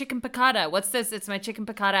 It's my chicken piccata. What's this? It's my chicken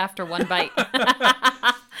piccata after one bite.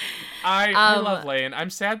 I love Lane. I'm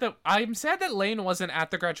sad that Lane wasn't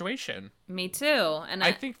at the graduation. Me too. And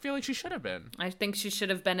I feel like she should have been. I think she should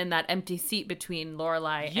have been in that empty seat between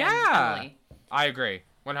Lorelai and Emily. I agree.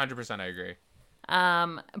 100% I agree.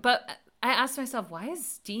 But I asked myself, why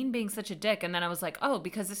is Dean being such a dick? And then I was like, oh,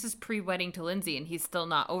 because this is pre-wedding to Lindsay and he's still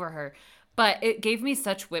not over her. But it gave me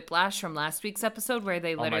such whiplash from last week's episode where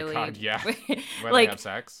they literally... Oh my God, yeah. Where like, they have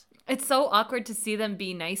sex. It's so awkward to see them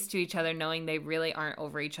be nice to each other knowing they really aren't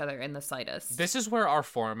over each other in the slightest. This is where our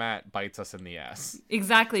format bites us in the ass.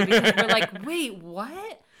 Exactly, because we're like, wait,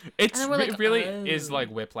 what? It really is like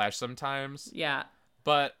whiplash sometimes. Yeah.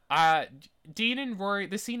 But Dean and Rory,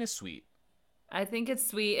 the scene is sweet. I think it's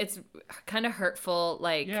sweet. It's kind of hurtful,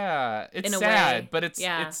 like... Yeah, it's in a sad, way. But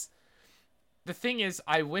it's... The thing is,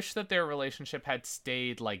 I wish that their relationship had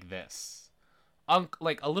stayed like this.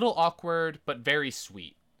 Like, a little awkward, but very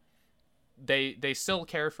sweet. They still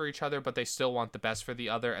care for each other, but they still want the best for the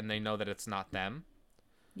other, and they know that it's not them.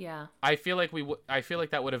 Yeah. I feel like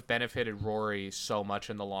that would have benefited Rory so much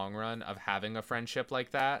in the long run of having a friendship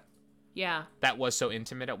like that. Yeah. That was so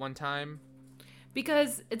intimate at one time.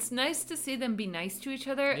 Because it's nice to see them be nice to each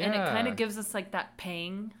other, and it kind of gives us like that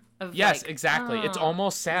pang of yes, like, exactly. It's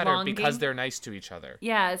almost sadder longing. because they're nice to each other.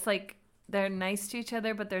 Yeah, it's like they're nice to each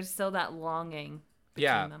other, but there's still that longing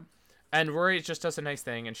between them. And Rory just does a nice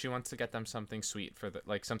thing, and she wants to get them something sweet for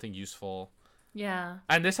something useful. Yeah.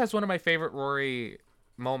 And this has one of my favorite Rory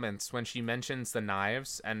moments when she mentions the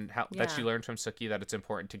knives and how that she learned from Sookie that it's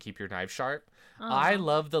important to keep your knife sharp. I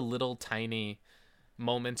love the little tiny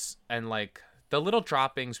moments and like the little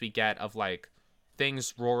droppings we get of like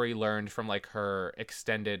things Rory learned from like her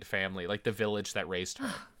extended family, like the village that raised her.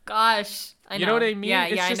 Gosh, I know. You know what I mean? Yeah,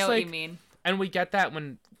 I know what you mean. And we get that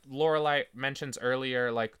when Lorelai mentions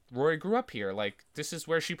earlier, like, Rory grew up here. Like, this is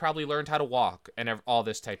where she probably learned how to walk and all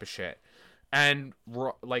this type of shit. And,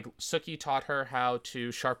 like, Sookie taught her how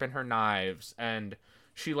to sharpen her knives. And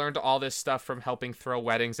she learned all this stuff from helping throw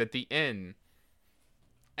weddings at the inn.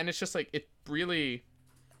 And it's just, like, it really...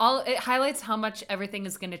 It highlights how much everything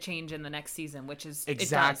is going to change in the next season, which is...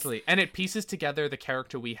 Exactly. And it pieces together the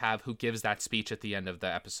character we have who gives that speech at the end of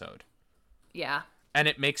the episode. Yeah. And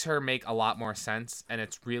it makes her make a lot more sense, and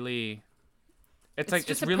it's really, it's like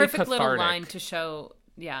just it's really a perfect cathartic. Little line to show,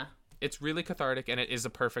 It's really cathartic, and it is a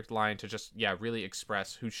perfect line to just really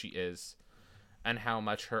express who she is, and how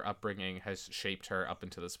much her upbringing has shaped her up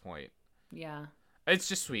until this point. Yeah. It's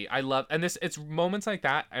just sweet. I love, and it's moments like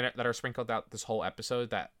that that are sprinkled out this whole episode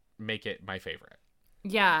that make it my favorite.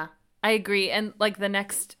 Yeah, I agree. And like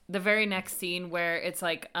the very next scene where it's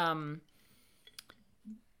like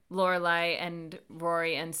Lorelai and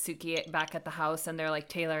Rory and Suki back at the house, and they're like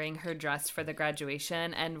tailoring her dress for the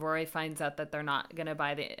graduation, and Rory finds out that they're not gonna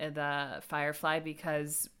buy the Firefly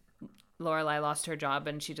because Lorelai lost her job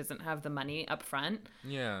and she doesn't have the money up front.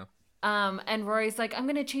 Yeah. And Rory's like, I'm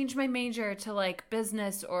gonna change my major to like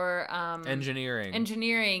business or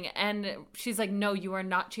engineering, and she's like, no, you are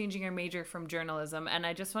not changing your major from journalism. And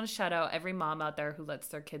I just want to shout out every mom out there who lets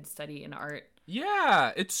their kids study in art.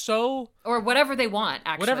 Yeah, it's so... Or whatever they want,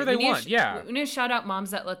 actually. Whatever they want, yeah. We need to shout out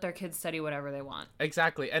moms that let their kids study whatever they want.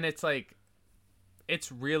 Exactly, and it's like,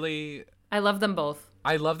 it's really... I love them both.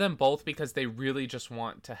 I love them both because they really just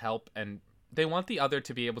want to help, and they want the other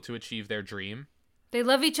to be able to achieve their dream. They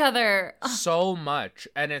love each other so much,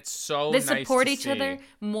 and it's so nice. They They support to each see. other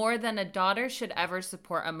more than a daughter should ever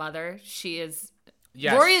support a mother. She is...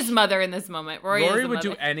 Yes. Rory is mother in this moment. Rory would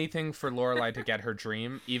do anything for Lorelai to get her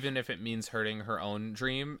dream, even if it means hurting her own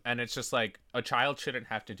dream. And it's just like, a child shouldn't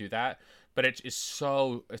have to do that. But it's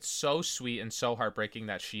so sweet and so heartbreaking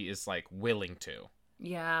that she is like willing to.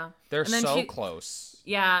 Yeah. They're so close.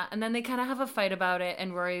 Yeah. And then they kind of have a fight about it.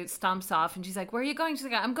 And Rory stomps off and she's like, where are you going? She's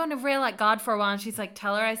like, I'm going to rail at God for a while. And she's like,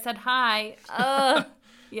 tell her I said hi.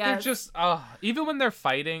 Yeah. They're just, even when they're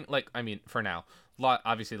fighting, like, I mean, for now.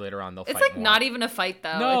 Obviously later on they'll fight It's like more. not even a fight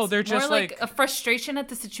though. No, it's they're just more like a frustration at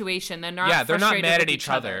the situation. They're not they're not frustrated mad with at each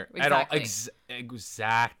other at all.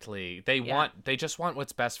 Exactly. They just want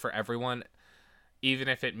what's best for everyone, even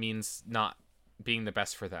if it means not being the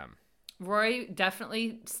best for them. Rory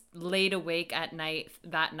definitely laid awake that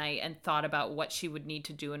night and thought about what she would need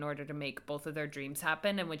to do in order to make both of their dreams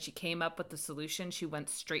happen. And when she came up with the solution, she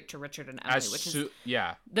went straight to Richard and Emily, which is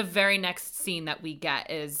the very next scene that we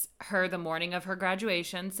get is her the morning of her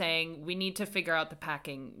graduation saying, we need to figure out the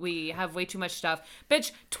packing. We have way too much stuff.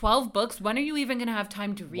 Bitch, 12 books? When are you even going to have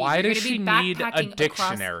time to read? Why does she need a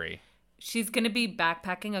dictionary? She's going to be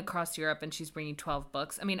backpacking across Europe and she's bringing 12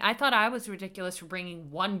 books. I mean, I thought I was ridiculous for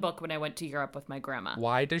bringing one book when I went to Europe with my grandma.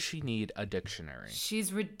 Why does she need a dictionary?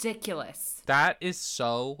 She's ridiculous. That is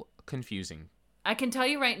so confusing. I can tell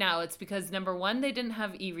you right now, it's because number one, they didn't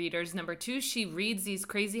have e-readers. Number two, she reads these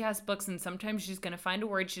crazy ass books and sometimes she's going to find a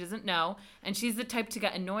word she doesn't know. And she's the type to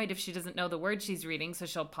get annoyed if she doesn't know the word she's reading. So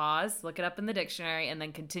she'll pause, look it up in the dictionary and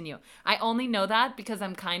then continue. I only know that because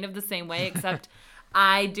I'm kind of the same way, except...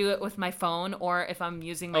 I do it with my phone, or if I'm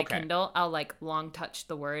using my Kindle, I'll like long touch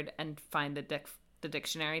the word and find the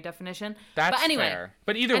dictionary definition. That's but anyway, fair.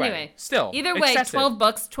 But either way, still. Either way, excessive.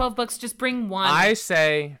 12 books, just bring one. I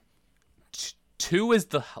say 2 is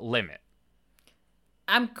the limit.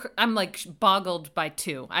 I'm like boggled by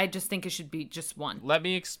 2. I just think it should be just 1. Let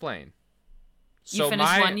me explain. You finish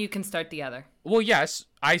one, you can start the other. Well, yes,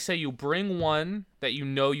 I say you bring one that you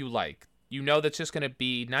know you like. You know that's just going to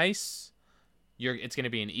be nice. It's going to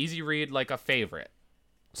be an easy read, like a favorite.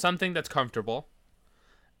 Something that's comfortable.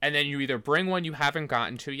 And then you either bring one you haven't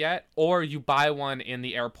gotten to yet, or you buy one in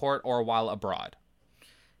the airport or while abroad.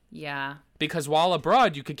 Yeah. Because while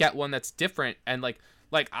abroad, you could get one that's different. And like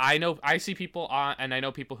I see people and I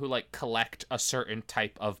know people who like collect a certain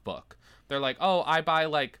type of book. They're like, oh, I buy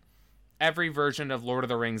like every version of Lord of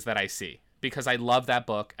the Rings that I see. Because I love that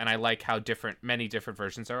book and I like how many different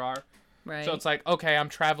versions there are. Right. So it's like, okay, I'm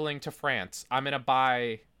traveling to France. I'll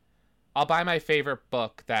buy my favorite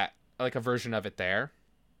book like a version of it there.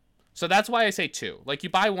 So that's why I say 2. Like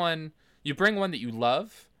you buy one, you bring one that you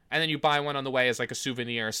love, and then you buy one on the way as like a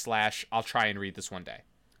souvenir / I'll try and read this one day.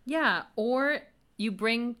 Yeah, or you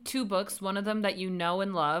bring 2 books, one of them that you know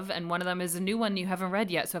and love, and one of them is a new one you haven't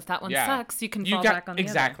read yet. So if that one sucks, you can fall back on the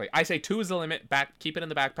Exactly. I say 2 is the limit. Keep it in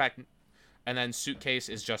the backpack, and then suitcase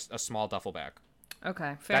is just a small duffel bag.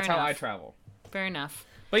 Okay, That's how I travel. Fair enough.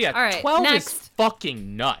 But yeah, all right, 12 next. is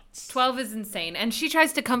fucking nuts. 12 is insane. And she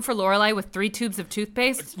tries to come for Lorelai with 3 tubes of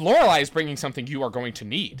toothpaste. Lorelai is bringing something you are going to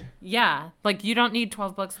need. Yeah, like you don't need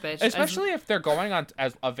 12 books, bitch. Especially if they're going on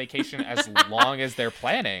a vacation as long as they're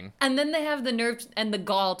planning. And then they have the nerve and the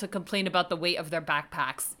gall to complain about the weight of their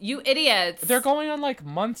backpacks. You idiots. They're going on like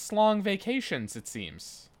months-long vacations, it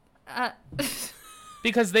seems.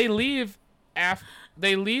 Because they leave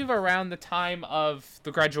around the time of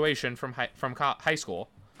the graduation from high school.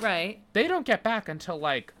 Right. They don't get back until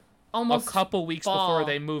like almost a couple weeks before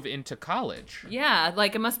they move into college. Yeah,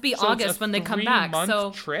 like it must be August when they come back. So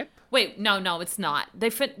trip? Wait, no, it's not.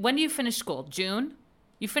 When do you finish school? June?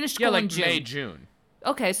 You finish school in June. May, June.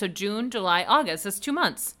 Okay, so June, July, August. That's 2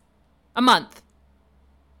 months. A month.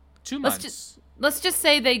 2 months. Let's just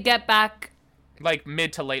say they get back like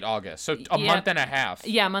mid to late August. So a month and a half.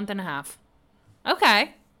 Yeah, a month and a half.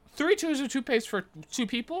 Okay. 3 tubes of toothpaste for 2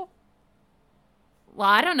 people? Well,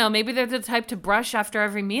 I don't know. Maybe they're the type to brush after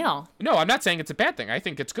every meal. No, I'm not saying it's a bad thing. I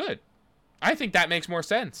think it's good. I think that makes more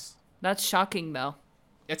sense. That's shocking, though.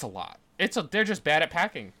 It's a lot. They're just bad at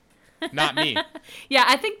packing. Not me. Yeah,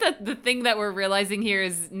 I think that the thing that we're realizing here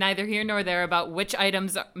is neither here nor there about which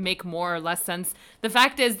items make more or less sense. The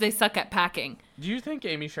fact is they suck at packing. Do you think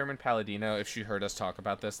Amy Sherman Palladino, if she heard us talk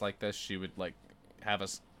about this like this, she would like have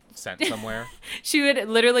us sent somewhere? She would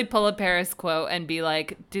literally pull a Paris quote and be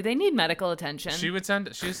like, do they need medical attention? She would send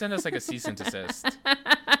us like a cease and desist.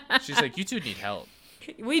 She's like, you two need help.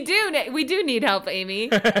 We do need help, Amy.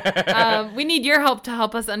 We need your help to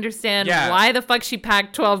help us understand why the fuck she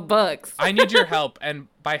packed 12 books. I need your help, and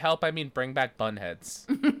by help I mean bring back bunheads.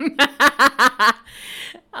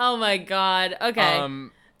 Oh my god. Okay.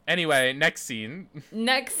 Anyway, next scene.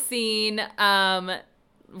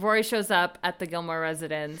 Rory shows up at the Gilmore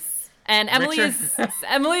residence, and Emily is so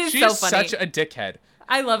funny. She's such a dickhead.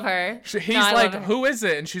 I love her. He's like, who is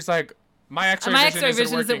it? And she's like, my X-ray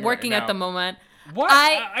vision isn't working at the moment. What?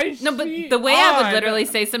 No, but the way I would literally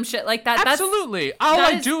say some shit like that. Absolutely. All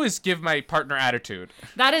I do is give my partner attitude.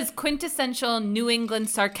 That is quintessential New England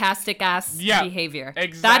sarcastic ass behavior.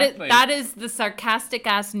 Exactly. That is the sarcastic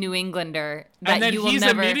ass New Englander that and then you will he's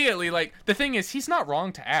never... immediately like, the thing is, he's not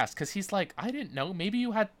wrong to ask, because he's like, I didn't know. Maybe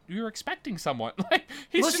you were expecting someone. Like,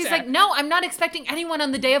 she's like, no, I'm not expecting anyone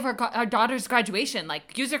on the day of our daughter's graduation.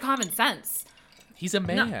 Like, use your common sense. He's a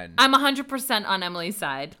man. No, I'm 100% on Emily's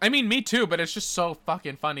side. I mean, me too, but it's just so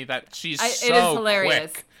fucking funny that she's so It is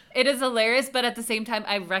hilarious. quick. It is hilarious, but at the same time,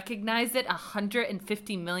 I recognize it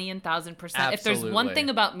 150,000,000%. If there's one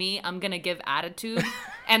thing about me, I'm going to give attitude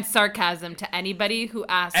and sarcasm to anybody who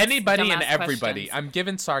asks anybody and everybody. Questions. I'm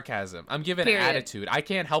giving sarcasm. I'm giving attitude. I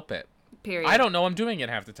can't help it. Period. I don't know I'm doing it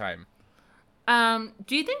half the time.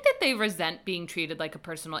 Do you think that they resent being treated like a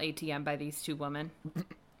personal ATM by these two women?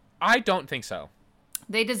 I don't think so.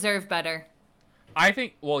 They deserve better. I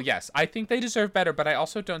think they deserve better, but I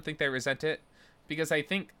also don't think they resent it, because I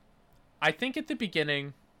think at the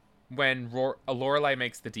beginning when Lorelai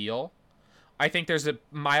makes the deal, I think there's a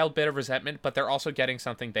mild bit of resentment, but they're also getting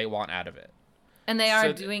something they want out of it. And they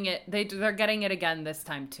are doing it. They're getting it again this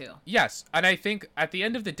time too. Yes, and I think at the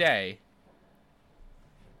end of the day,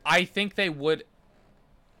 I think they would,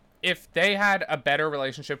 if they had a better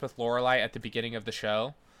relationship with Lorelai at the beginning of the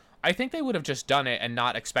show, I think they would have just done it and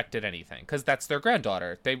not expected anything, because that's their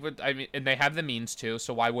granddaughter. And they have the means to,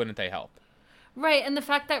 so why wouldn't they help? Right, and the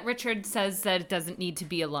fact that Richard says that it doesn't need to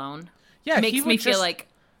be alone makes me feel like...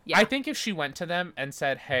 Yeah. I think if she went to them and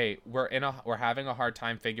said, hey, we're having a hard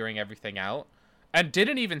time figuring everything out, and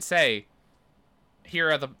didn't even say,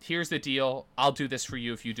 here's the deal, I'll do this for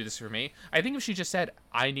you if you do this for me. I think if she just said,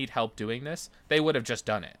 I need help doing this, they would have just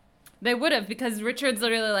done it. They would have, because Richard's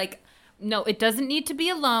literally like... No, it doesn't need to be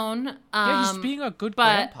alone. He's being a good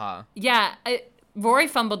grandpa. Yeah, Rory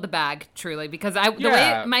fumbled the bag, truly, because the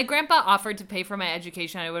way my grandpa offered to pay for my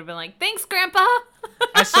education, I would have been like, thanks, Grandpa.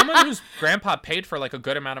 As someone whose grandpa paid for like a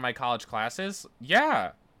good amount of my college classes,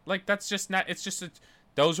 like that's just not. It's just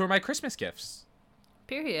those were my Christmas gifts.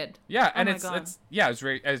 Period. Yeah, and it was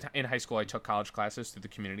in high school I took college classes through the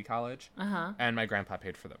community college, and my grandpa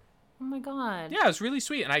paid for them. Oh my god. Yeah, it was really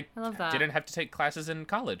sweet, and I love that. Didn't have to take classes in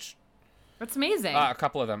college. That's amazing. A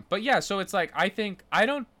couple of them. But yeah, so it's like, I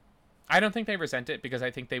don't think they resent it, because I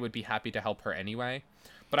think they would be happy to help her anyway.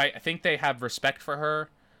 But I think they have respect for her,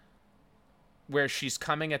 where she's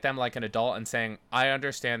coming at them like an adult and saying, I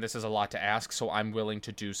understand this is a lot to ask, so I'm willing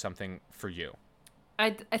to do something for you. I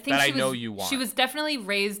think she was definitely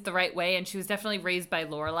raised the right way, and she was definitely raised by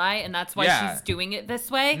Lorelai, and that's why she's doing it this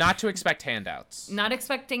way. Not to expect handouts. Not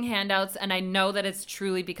expecting handouts, and I know that it's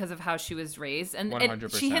truly because of how she was raised. And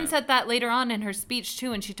 100%. She hints at that later on in her speech,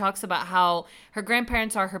 too, and she talks about how her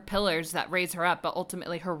grandparents are her pillars that raise her up, but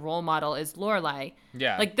ultimately her role model is Lorelai.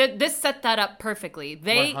 Yeah. Like, this set that up perfectly.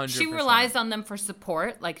 100%. She relies on them for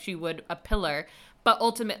support, like she would a pillar. But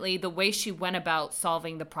ultimately, the way she went about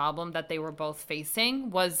solving the problem that they were both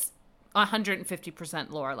facing was 150%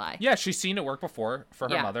 Lorelai. Yeah, she's seen it work before for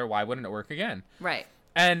her mother. Why wouldn't it work again? Right.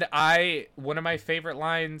 And one of my favorite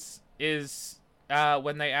lines is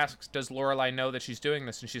when they ask, does Lorelai know that she's doing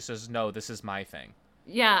this? And she says, no, this is my thing.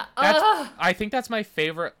 Yeah. I think that's my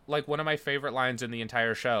favorite, like one of my favorite lines in the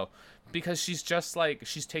entire show, because she's just like,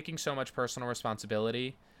 she's taking so much personal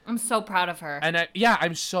responsibility. I'm so proud of her. And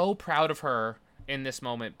I'm so proud of her in this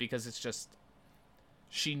moment, because it's just,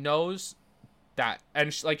 she knows that,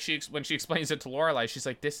 and when she explains it to Lorelai, she's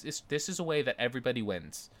like, this is a way that everybody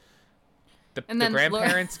wins. The And then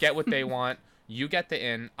grandparents get what they want. You get the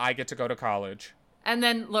inn. I get to go to college. And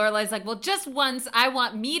then Lorelai's like, well, just once, I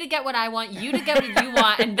want me to get what I want, you to get what you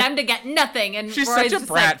want, and them to get nothing. And she's Rory's such a just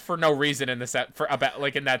brat like, for no reason in this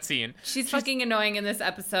in that scene. She's fucking annoying in this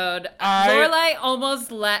episode. Lorelai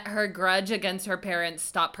almost let her grudge against her parents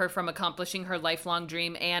stop her from accomplishing her lifelong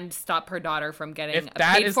dream and stop her daughter from getting a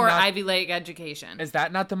paid-for Ivy League education. Is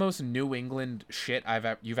that not the most New England shit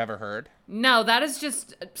you've ever heard? No, that is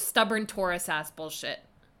just stubborn Taurus-ass bullshit.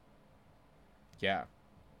 Yeah.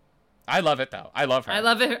 I love it though. I love her. I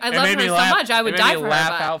love it. I love her so much. I would die for her.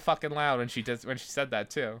 Laugh out fucking loud when she said that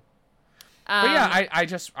too. But yeah,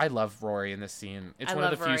 I love Rory in this scene. It's one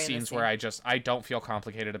of the few scenes where I don't feel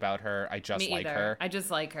complicated about her. I just like her. I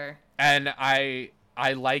just like her. And I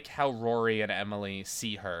like how Rory and Emily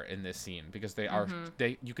see her in this scene because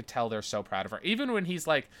you could tell they're so proud of her. Even when he's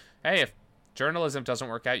like, "Hey, if journalism doesn't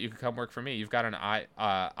work out, you can come work for me. You've got an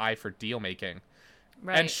eye for deal making."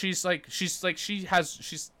 Right. And she's like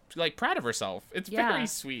proud of herself. It's very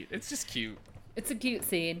sweet. It's just cute. It's a cute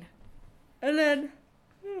scene. And then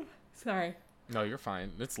sorry. No, you're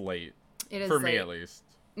fine. It's late. It is for late. Me at least.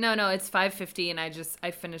 No, it's 5:50 and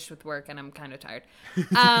I finished with work and I'm kind of tired.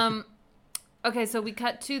 Okay, so we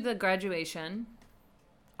cut to the graduation.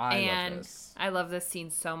 I love this scene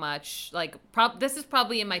so much. Like, this is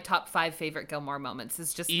probably in my top 5 favorite Gilmore moments.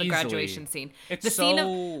 It's just the graduation scene. It's the scene of,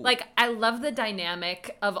 like, I love the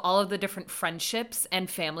dynamic of all of the different friendships and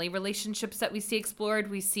family relationships that we see explored.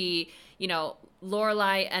 We see,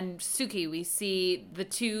 Lorelai and Suki. We see the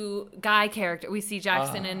 2 guy characters. We see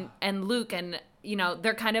Jackson and Luke, and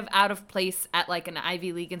they're kind of out of place at like an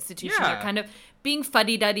Ivy League institution. Yeah. They're kind of being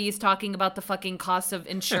fuddy-duddies, talking about the fucking cost of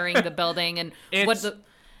insuring the building and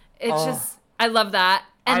just, I love that.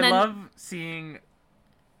 And I love seeing.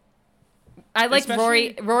 I like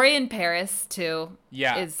Rory and Paris too.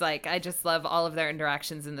 Yeah. Is like, I just love all of their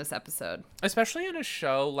interactions in this episode. Especially in a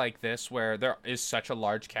show like this where there is such a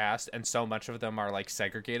large cast and so much of them are like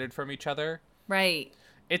segregated from each other. Right.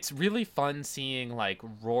 It's really fun seeing like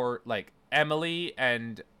Emily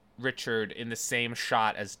and Richard in the same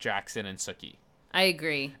shot as Jackson and Suki. I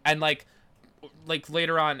agree. And like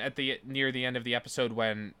later on near the end of the episode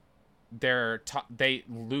when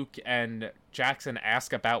Luke and Jackson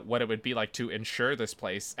ask about what it would be like to insure this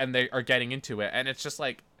place, and they are getting into it, and it's just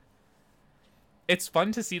like, it's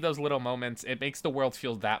fun to see those little moments. It makes the world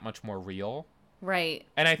feel that much more real. Right.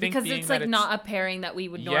 And I think because it's like not a pairing that we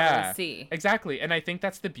would normally see. Exactly. And I think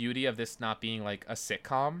that's the beauty of this not being like a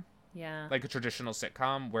sitcom. Yeah. Like a traditional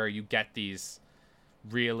sitcom where you get these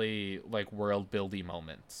really like world building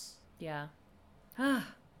moments. Yeah.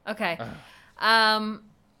 Okay.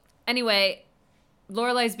 Anyway,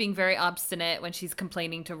 Lorelai's being very obstinate when she's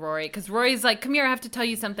complaining to Rory. Because Rory's like, come here, I have to tell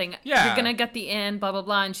you something. Yeah. You're going to get the inn, blah, blah,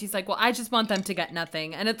 blah. And she's like, well, I just want them to get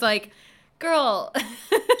nothing. And it's like, girl,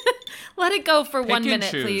 let it go for 1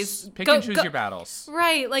 minute, please. Pick and choose your battles.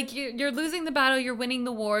 Right. Like, you're losing the battle. You're winning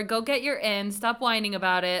the war. Go get your inn. Stop whining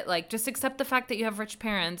about it. Like, just accept the fact that you have rich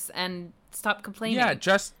parents and stop complaining. Yeah,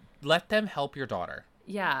 just let them help your daughter.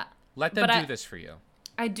 Yeah. Let them do this for you.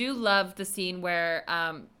 I do love the scene where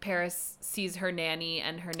Paris sees her nanny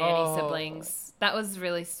and her nanny siblings. That was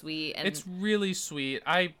really sweet. And it's really sweet.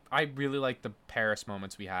 I really like the Paris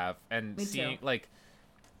moments we have. And seeing, like,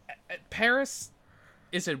 Paris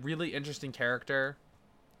is a really interesting character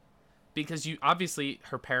because obviously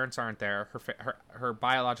her parents aren't there. Her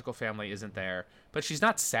biological family isn't there. But she's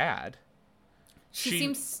not sad. She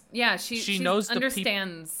seems, she knows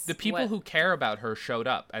understands. The people who care about her showed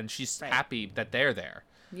up, and she's happy that they're there.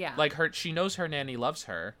 Yeah, like she knows her nanny loves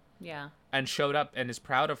her. Yeah, and showed up and is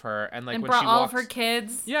proud of her, and like and when brought she walks, all of her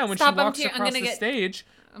kids. Yeah, when she walks across the stage,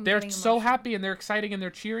 they're so happy and they're exciting and they're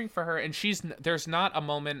cheering for her. And there's not a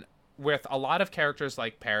moment with a lot of characters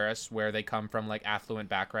like Paris where they come from like affluent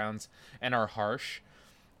backgrounds and are harsh,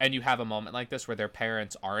 and you have a moment like this where their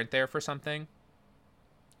parents aren't there for something.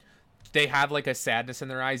 They have like a sadness in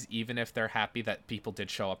their eyes, even if they're happy that people did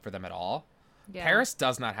show up for them at all. Yeah. Paris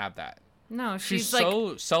does not have that. No, she's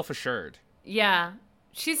so self-assured. Yeah.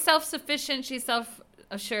 She's self-sufficient. She's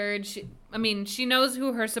self-assured. She knows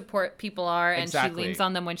who her support people are, and she leans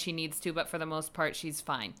on them when she needs to, but for the most part, she's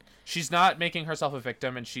fine. She's not making herself a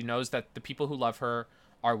victim, and she knows that the people who love her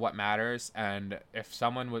are what matters, and if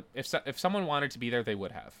someone wanted to be there, they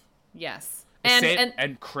would have. Yes.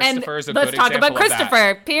 And Christopher is a good example of that. Let's talk about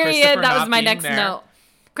Christopher, period. That was my next note.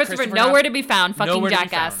 Christopher nowhere to be found. Fucking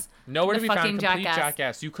jackass. Nowhere to be found. Complete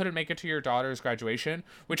jackass. You couldn't make it to your daughter's graduation.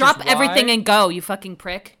 Drop everything and go, you fucking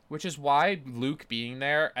prick. Which is why Luke being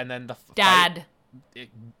there and then the dad.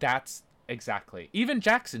 That's exactly. Even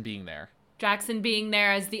Jackson being there. Jackson being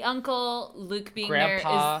there as the uncle, Luke being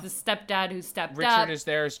Grandpa. there is the stepdad who stepped Richard up. is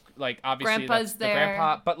there, like, obviously Grandpa's that's the there.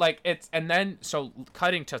 grandpa, but like and then so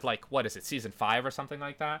cutting to like, what is it, season 5 or something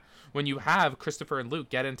like that, when you have Christopher and Luke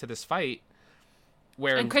get into this fight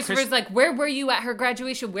where And Christopher's like, where were you at her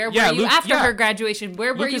graduation? Where were you Luke, after her graduation?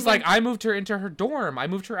 Where were Luke you? is like, I moved her into her dorm. I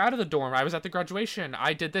moved her out of the dorm. I was at the graduation.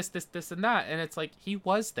 I did this, and that. And it's like, he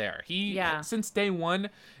was there. Since day one,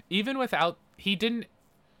 even without, he didn't.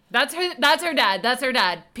 That's her dad. That's her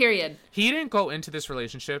dad. Period. He didn't go into this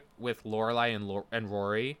relationship with Lorelai and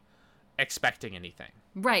Rory expecting anything.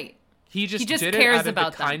 Right. He just did cares it out of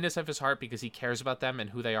about the them. kindness of his heart because he cares about them and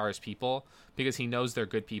who they are as people, because he knows they're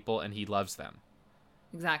good people and he loves them.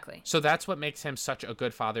 Exactly. So that's what makes him such a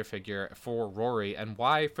good father figure for Rory, and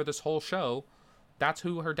why for this whole show, that's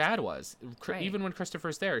who her dad was. Right. Even when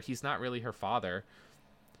Christopher's there, he's not really her father.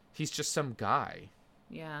 He's just some guy.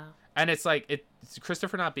 Yeah. And it's like,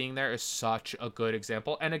 Christopher not being there is such a good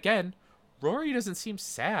example. And again, Rory doesn't seem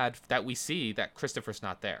sad that we see that Christopher's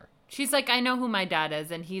not there. She's like, I know who my dad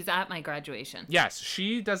is, and he's at my graduation. Yes,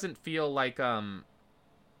 she doesn't feel like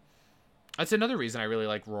That's another reason I really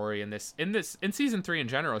like Rory in season 3 in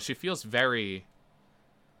general. She feels very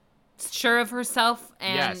sure of herself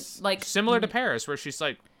and yes, like similar to Paris, where she's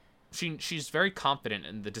like, she's very confident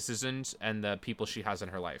in the decisions and the people she has in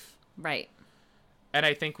her life. Right. And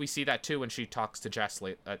I think we see that too when she talks to Jess,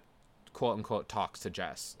 quote unquote, talks to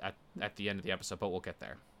Jess at the end of the episode. But we'll get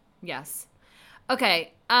there. Yes.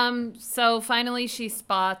 Okay. So finally, she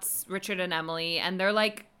spots Richard and Emily, and they're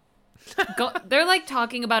like. They're like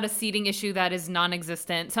talking about a seating issue that is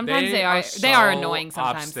non-existent. Sometimes they are annoying.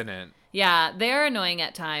 Sometimes obstinate. Yeah, they are annoying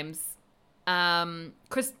at times.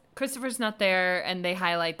 Christopher's not there, and they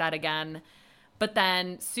highlight that again. But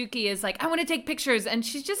then Suki is like, I want to take pictures, and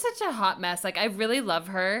she's just such a hot mess. Like, I really love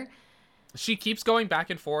her. She keeps going back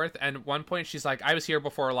and forth, and at one point she's like, I was here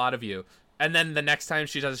before a lot of you. And then the next time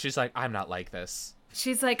she does it, she's like, I'm not like this.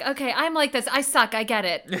 She's like, okay, I'm like this. I suck. I get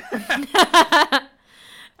it.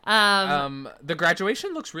 The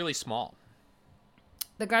graduation looks really small.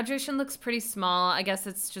 The graduation looks pretty small. I guess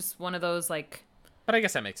it's just one of those, like... But I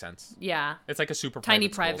guess that makes sense. Yeah. It's like a super tiny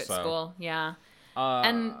private school. Yeah.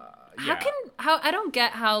 And how I don't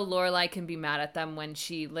get how Lorelai can be mad at them when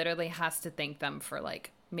she literally has to thank them for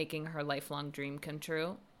like making her lifelong dream come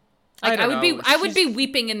true. Like I would be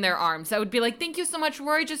weeping in their arms. I would be like, "Thank you so much.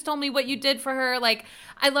 Rory just told me what you did for her. Like,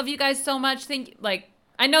 I love you guys so much.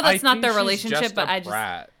 I know that's not their relationship,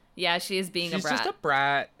 but yeah, she is being a brat. She's just a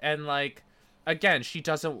brat, and like, again, she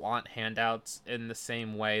doesn't want handouts in the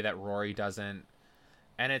same way that Rory doesn't,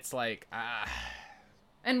 and it's like,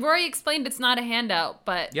 And Rory explained it's not a handout,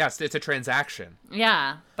 but yes, it's a transaction.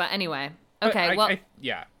 Yeah, but anyway, okay.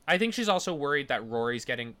 I think she's also worried that Rory's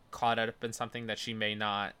getting caught up in something that she may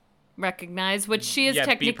not recognize, which she is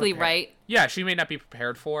technically right. Yeah, she may not be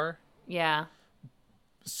prepared for. Yeah.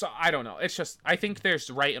 So I don't know. It's just, I think there's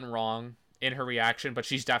right and wrong in her reaction, but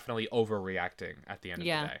she's definitely overreacting at the end of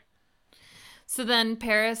the day. So then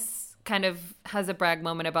Paris kind of has a brag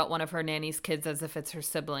moment about one of her nanny's kids as if it's her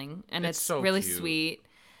sibling, and it's so really cute. Sweet.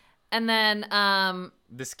 And then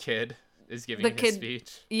this kid is giving his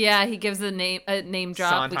speech. Yeah, he gives a name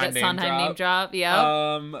drop. Sondheim we get Sondheim name drop.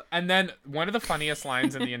 Yeah. And then one of the funniest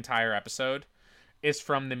lines in the entire episode is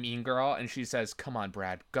from the Mean Girl, and she says, "Come on,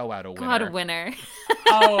 Brad, go out a winner." Go out a winner.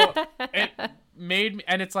 It made me,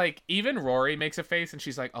 and it's like even Rory makes a face, and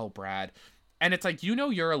she's like, "Oh, Brad," and it's like, you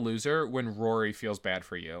know, you're a loser when Rory feels bad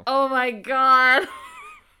for you. Oh my god.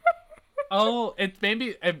 It made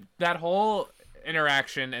me that whole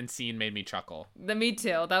interaction and scene made me chuckle. Me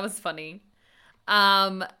too. That was funny.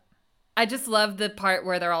 I just love the part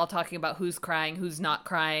where they're all talking about who's crying, who's not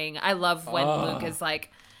crying. I love when Luke is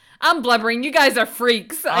like, I'm blubbering. You guys are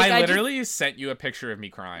freaks. I literally sent you a picture of me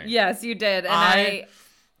crying. Yes, you did. And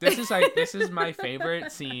this is my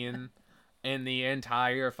favorite scene in the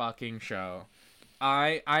entire fucking show.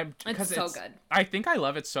 It's so good. I think I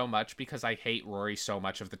love it so much because I hate Rory so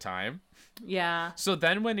much of the time. Yeah. So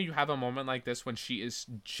then when you have a moment like this, when she is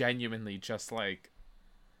genuinely just like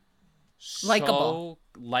so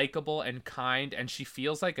likable and kind, and she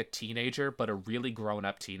feels like a teenager, but a really grown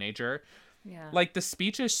up teenager. Yeah. Like the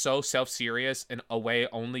speech is so self-serious in a way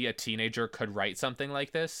only a teenager could write something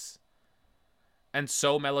like this. And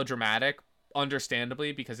so melodramatic,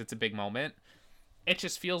 understandably, because it's a big moment. It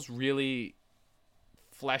just feels really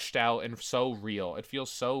fleshed out and so real. It feels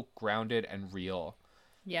so grounded and real.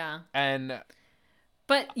 Yeah.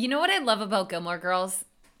 But you know what I love about Gilmore Girls?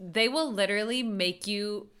 They will literally make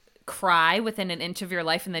you cry within an inch of your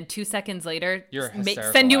life and then 2 seconds later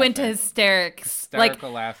send you into hysterics.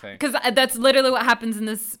 Hysterical laughing. Because that's literally what happens in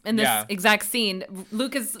this Yeah. exact scene.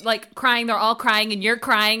 Luke is like crying, they're all crying, and you're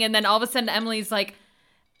crying, and then all of a sudden Emily's like,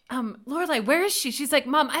 Lorelai, where is she? She's like,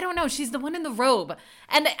 Mom, I don't know. She's the one in the robe.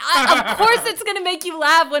 And of course it's going to make you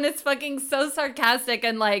laugh when it's fucking so sarcastic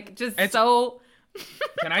and like so...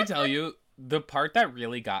 Can I tell you, the part that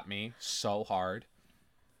really got me so hard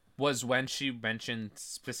was when she mentioned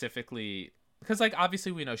specifically... Because like,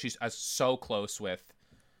 obviously we know she's so close with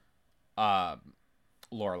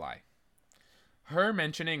Lorelai. Her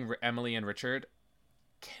mentioning Emily and Richard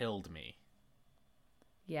killed me.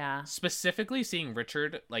 Yeah. Specifically seeing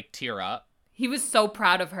Richard like tear up. He was so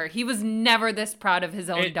proud of her. He was never this proud of his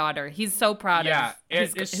own daughter. He's so proud of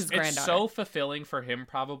his granddaughter. It's so fulfilling for him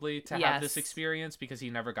probably to have this experience because he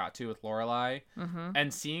never got to with Lorelai. Mm-hmm.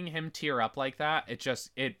 And seeing him tear up like that,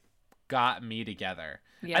 it got me together.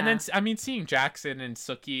 Yeah. And then, I mean, seeing Jackson and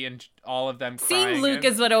Sookie and all of them seeing Luke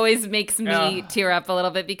is what always makes me tear up a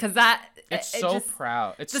little bit because it's so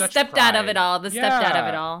proud. It's the such stepdad pride. of it all. The stepdad of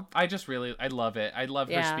it all. I love it. I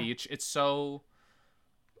love her speech. It's so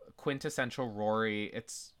quintessential Rory.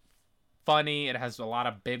 It's funny. It has a lot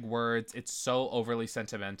of big words. It's so overly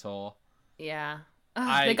sentimental. Yeah.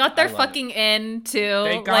 They got their fucking in too.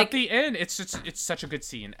 They got the in. It's such a good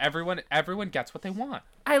scene. Everyone gets what they want.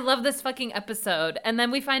 I love this fucking episode. And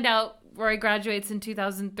then we find out Rory graduates in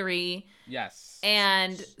 2003. Yes.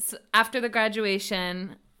 And after the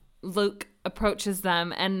graduation, Luke approaches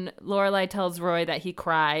them and Lorelai tells Roy that he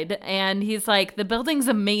cried. And he's like, the building's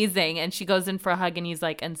amazing. And she goes in for a hug and he's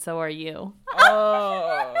like, and so are you.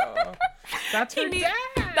 Oh, that's her dad.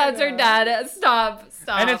 That's her dad. Stop.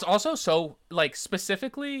 And it's also so, like,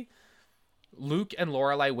 specifically Luke and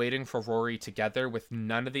Lorelai waiting for Rory together with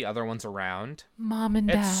none of the other ones around. Mom and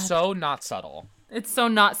Dad. It's so not subtle. It's so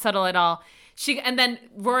not subtle at all. And then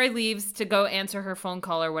Rory leaves to go answer her phone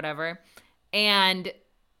call or whatever. And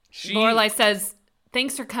Lorelai says,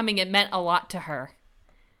 thanks for coming. It meant a lot to her.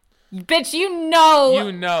 Bitch, you know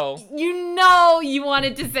you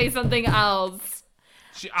wanted to say something else.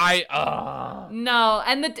 No,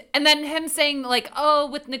 and then him saying like, oh,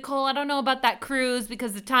 with Nicole, I don't know about that cruise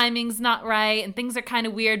because the timing's not right and things are kind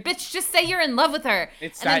of weird. Bitch, just say you're in love with her.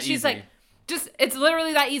 It's and that then she's easy. Like, it's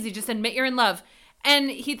literally that easy. Just admit you're in love.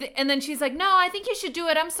 And and then she's like, no, I think you should do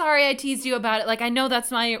it. I'm sorry I teased you about it. Like, I know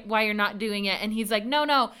that's why you're not doing it. And he's like,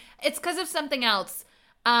 no, it's because of something else.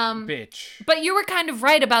 Bitch. But you were kind of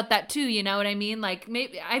right about that too, you know what I mean? Like,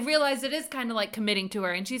 maybe I realize it is kind of like committing to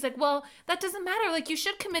her. And she's like, well, that doesn't matter. Like, you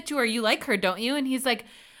should commit to her. You like her, don't you? And he's like,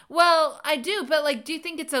 well, I do, but like, do you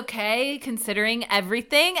think it's okay considering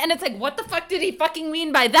everything? And it's like, what the fuck did he fucking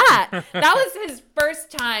mean by that? That was his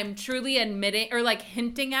first time truly admitting or like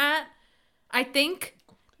hinting at, I think,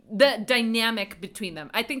 the dynamic between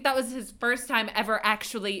them. I think that was his first time ever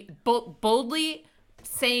actually boldly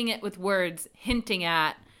saying it with words, hinting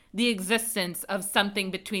at the existence of something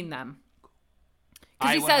between them.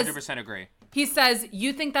 I 100% agree. He says,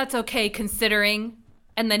 you think that's okay considering,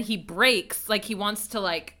 and then he breaks, like he wants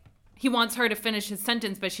her to finish his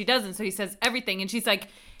sentence, but she doesn't, so he says everything, and she's like,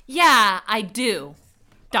 yeah, I do. ...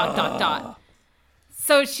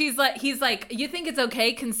 So he's like, you think it's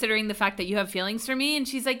okay considering the fact that you have feelings for me? And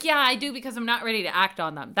she's like, yeah, I do because I'm not ready to act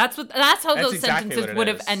on them. That's how those sentences would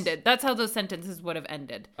have ended. That's how those sentences would have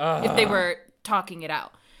ended if they were talking it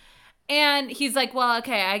out. And he's like, well,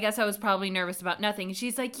 okay, I guess I was probably nervous about nothing. And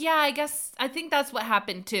she's like, yeah, I think that's what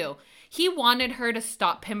happened too. He wanted her to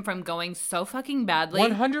stop him from going so fucking badly.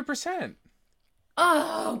 100%.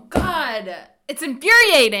 Oh, God. It's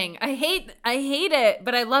infuriating. I hate it,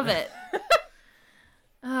 but I love it.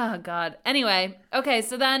 Oh, God. Anyway, okay,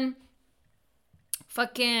 so then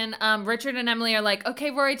fucking Richard and Emily are like,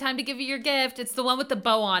 okay, Rory, time to give you your gift. It's the one with the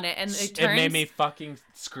bow on it. And it made me fucking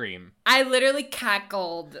scream. I literally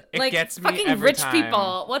cackled. It gets me fucking every rich time.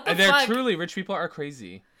 People. What the fuck? They're truly, rich people are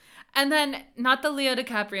crazy. And then, not the Leo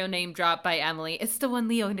DiCaprio name drop by Emily. It's the one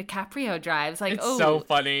Leo DiCaprio drives. Like, it's so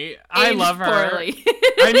funny. I love her. Poorly.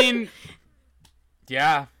 I mean,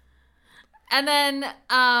 yeah. And then,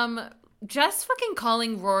 just fucking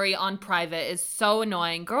calling Rory on private is so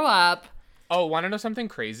annoying. Grow up. Oh, want to know something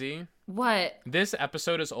crazy? What? This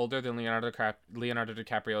episode is older than Leonardo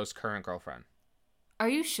DiCaprio's current girlfriend. Are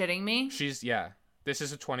you shitting me? This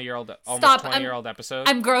is a 20-year-old, almost 20-year-old episode.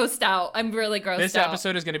 I'm grossed out. I'm really grossed out. This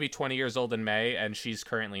episode is going to be 20 years old in May, and she's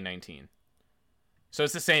currently 19. So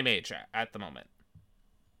it's the same age at the moment.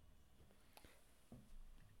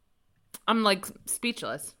 I'm, like,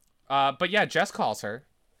 speechless. But yeah, Jess calls her.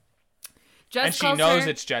 Jess and she calls knows her,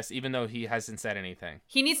 it's Jess, even though he hasn't said anything.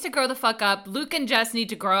 He needs to grow the fuck up. Luke and Jess need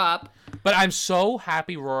to grow up. But I'm so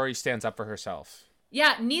happy Rory stands up for herself.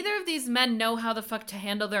 Yeah, neither of these men know how the fuck to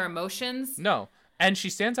handle their emotions. No. And she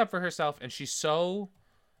stands up for herself, and she's so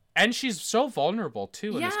vulnerable,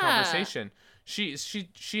 too, in this conversation.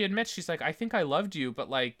 She admits, she's like, I think I loved you, but,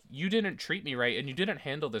 like, you didn't treat me right, and you didn't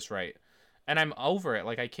handle this right. And I'm over it.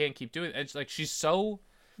 Like, I can't keep doing it. It's like, she's so...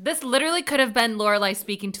 This literally could have been Lorelai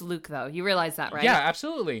speaking to Luke, though. You realize that, right? Yeah,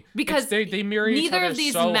 absolutely. Because they mirror each other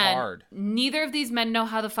so hard. Neither of these men know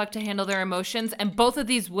how the fuck to handle their emotions, and both of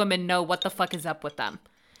these women know what the fuck is up with them.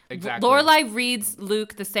 Exactly. Lorelai reads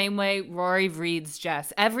Luke the same way Rory reads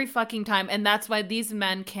Jess every fucking time, and that's why these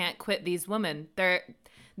men can't quit these women.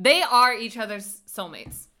 They are each other's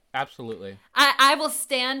soulmates. Absolutely. I will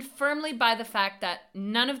stand firmly by the fact that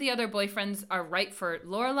none of the other boyfriends are right for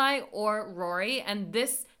Lorelai or Rory. And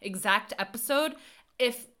this exact episode,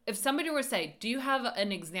 if somebody were to say, do you have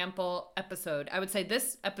an example episode? I would say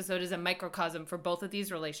this episode is a microcosm for both of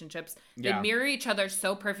these relationships. They mirror each other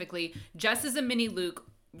so perfectly. Jess is a mini Luke.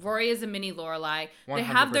 Rory is a mini Lorelai. 100%. They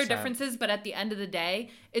have their differences, but at the end of the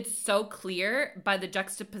day, it's so clear by the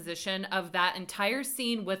juxtaposition of that entire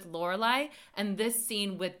scene with Lorelai and this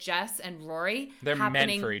scene with Jess and Rory. They're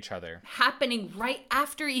meant for each other. Happening right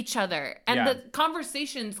after each other. And the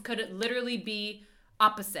conversations could literally be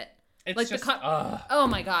opposite. It's like just, oh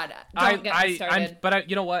my God. Don't get me started. But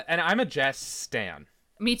you know what? And I'm a Jess stan.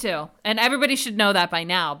 Me too. And everybody should know that by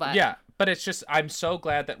now. But yeah, but it's just, I'm so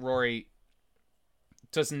glad that Rory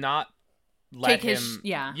does not let him.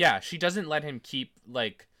 Yeah, she doesn't let him keep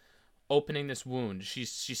like opening this wound. She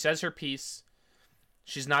says her piece.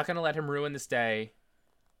 She's not going to let him ruin this day.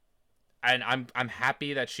 And I'm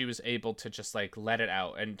happy that she was able to just like let it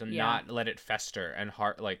out and not let it fester and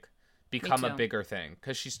become a bigger thing,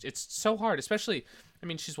 because it's so hard, especially, I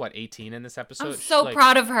mean, she's 18 in this episode. I'm so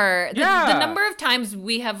proud of her. The number of times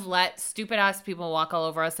we have let stupid ass people walk all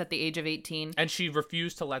over us at the age of 18, and she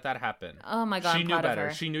refused to let that happen. Oh my God, she knew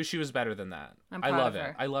better. She knew she was better than that. I love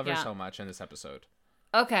it. I love her so much in this episode.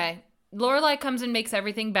 Okay, Lorelai comes and makes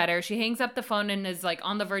everything better. She hangs up the phone and is like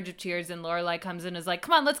on the verge of tears, and Lorelai comes in and is like,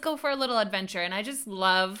 come on, let's go for a little adventure. And I just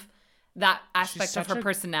love that aspect of her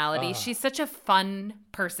personality. She's such a fun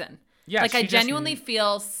person. Yeah, like I genuinely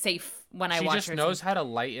feel safe when I watch her. She just knows how to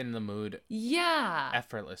lighten the mood. Yeah.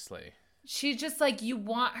 Effortlessly. She's just like, you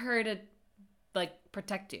want her to like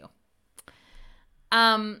protect you.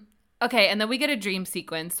 Okay, and then we get a dream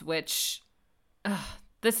sequence, which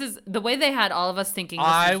this is the way they had all of us thinking this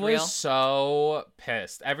I was real. was so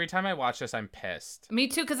pissed. Every time I watch this, I'm pissed. Me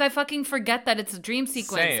too, because I fucking forget that it's a dream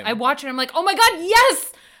sequence. Same. I watch it, I'm like, oh my God,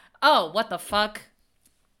 yes! Oh, what the fuck?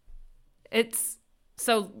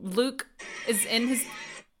 So Luke is in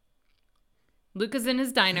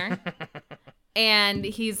his diner, and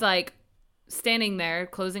he's like standing there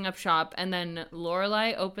closing up shop, and then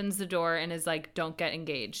Lorelai opens the door and is like, don't get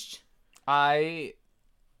engaged.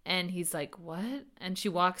 And he's like, what? And she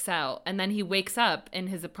walks out, and then he wakes up in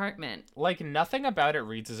his apartment. Like, nothing about it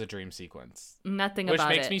reads as a dream sequence. Nothing about it.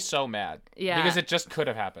 Which makes me so mad. Yeah. Because it just could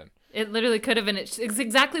have happened. It literally could have, and it's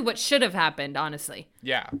exactly what should have happened, honestly.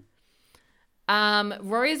 Yeah.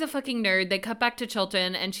 Rory's a fucking nerd. They cut back to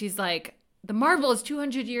Chilton, and she's like, the marble is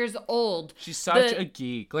 200 years old. She's such a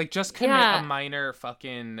geek. Like, just commit a minor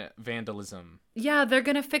fucking vandalism. Yeah, they're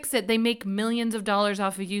gonna fix it. They make millions of dollars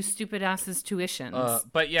off of you stupid asses' tuitions.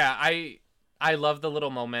 But yeah, I love the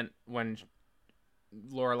little moment when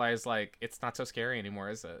Lorelai's like, it's not so scary anymore,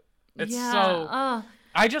 is it? It's I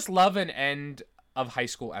just love an end of high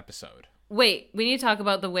school episode. Wait, we need to talk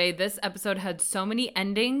about the way this episode had so many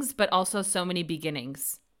endings, but also so many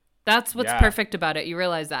beginnings. That's what's perfect about it. You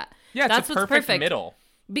realize that? Yeah, that's what's perfect middle.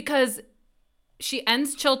 Because she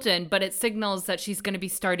ends Chilton, but it signals that she's going to be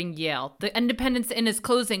starting Yale. The Independence Inn is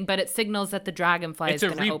closing, but it signals that the Dragonfly is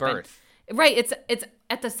going to open. It's a rebirth. Right. It's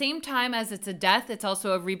at the same time as it's a death, it's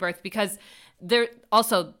also a rebirth, because there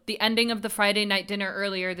also the ending of the Friday night dinner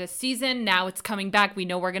earlier this season. Now it's coming back. We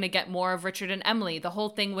know we're going to get more of Richard and Emily. The whole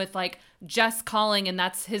thing with like Jess calling, and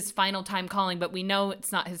that's his final time calling, but we know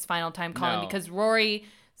it's not his final time calling because Rory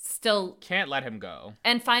still can't let him go,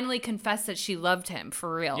 and finally confessed that she loved him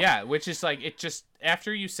for real. Yeah, which is like, it just,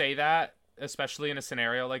 after you say that, especially in a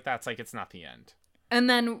scenario like that, it's like, it's not the end. And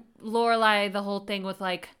then Lorelai, the whole thing with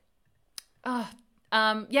like,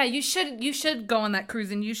 yeah, you should go on that cruise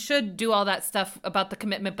and you should do all that stuff about the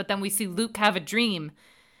commitment, but then we see Luke have a dream.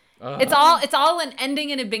 It's all an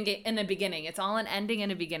ending and a beginning. It's all an ending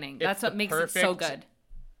and a beginning. That's what makes it so good.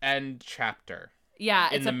 End chapter. Yeah,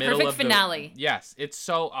 it's a perfect finale. Yes, it's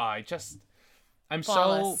so. I'm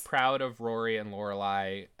Flawless. so proud of Rory and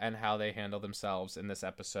Lorelai and how they handle themselves in this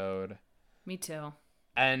episode. Me too.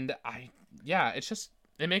 And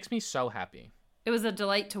it makes me so happy. It was a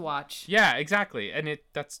delight to watch. Yeah, exactly. And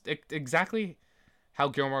that's exactly how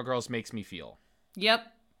Gilmore Girls makes me feel. Yep.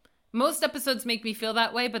 Most episodes make me feel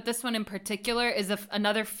that way, but this one in particular is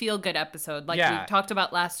another feel-good episode, like we talked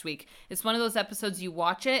about last week. It's one of those episodes you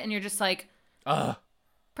watch it and you're just like,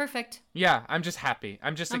 perfect. Yeah, I'm just happy.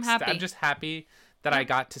 I'm just happy. I'm just happy that I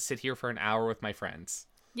got to sit here for an hour with my friends.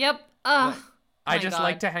 Yep. I just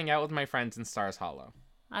like to hang out with my friends in Stars Hollow.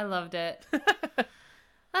 I loved it.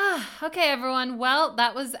 Okay, everyone. Well,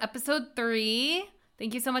 that was episode 3.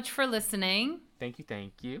 Thank you so much for listening. Thank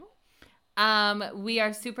you. We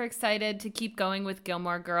are super excited to keep going with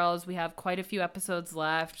Gilmore Girls. We have quite a few episodes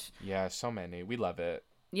left. Yeah, so many. We love it.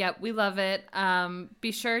 Yeah, we love it.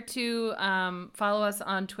 Be sure to follow us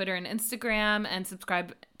on Twitter and Instagram and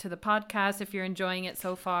subscribe to the podcast if you're enjoying it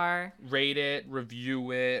so far. Rate it,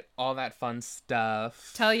 review it, all that fun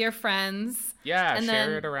stuff. Tell your friends. Yeah, and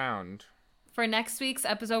share it around. For next week's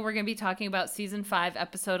episode, we're going to be talking about Season 5,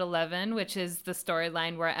 Episode 11, which is the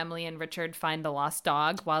storyline where Emily and Richard find the lost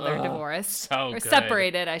dog while they're divorced. So or good.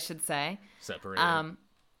 separated, I should say. Separated.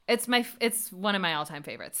 It's one of my all-time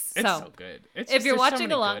favorites. It's so good. If you're watching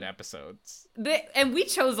so a lot, good episodes, and we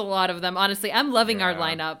chose a lot of them. Honestly, I'm loving our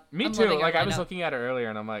lineup. Me too. Like I was looking at it earlier,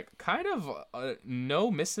 and I'm like, kind of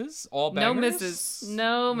no misses, all bangers.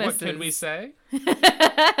 No misses. What can we say?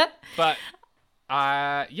 But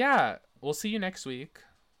yeah, we'll see you next week.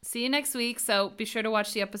 See you next week. So be sure to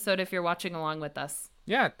watch the episode if you're watching along with us.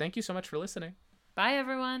 Yeah, thank you so much for listening. Bye,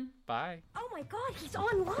 everyone. Bye. Oh my god, he's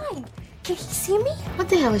online. Can he see me? What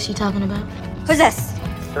the hell is she talking about? Who's this?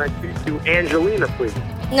 Can I speak to Angelina, please?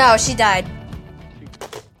 No, she died.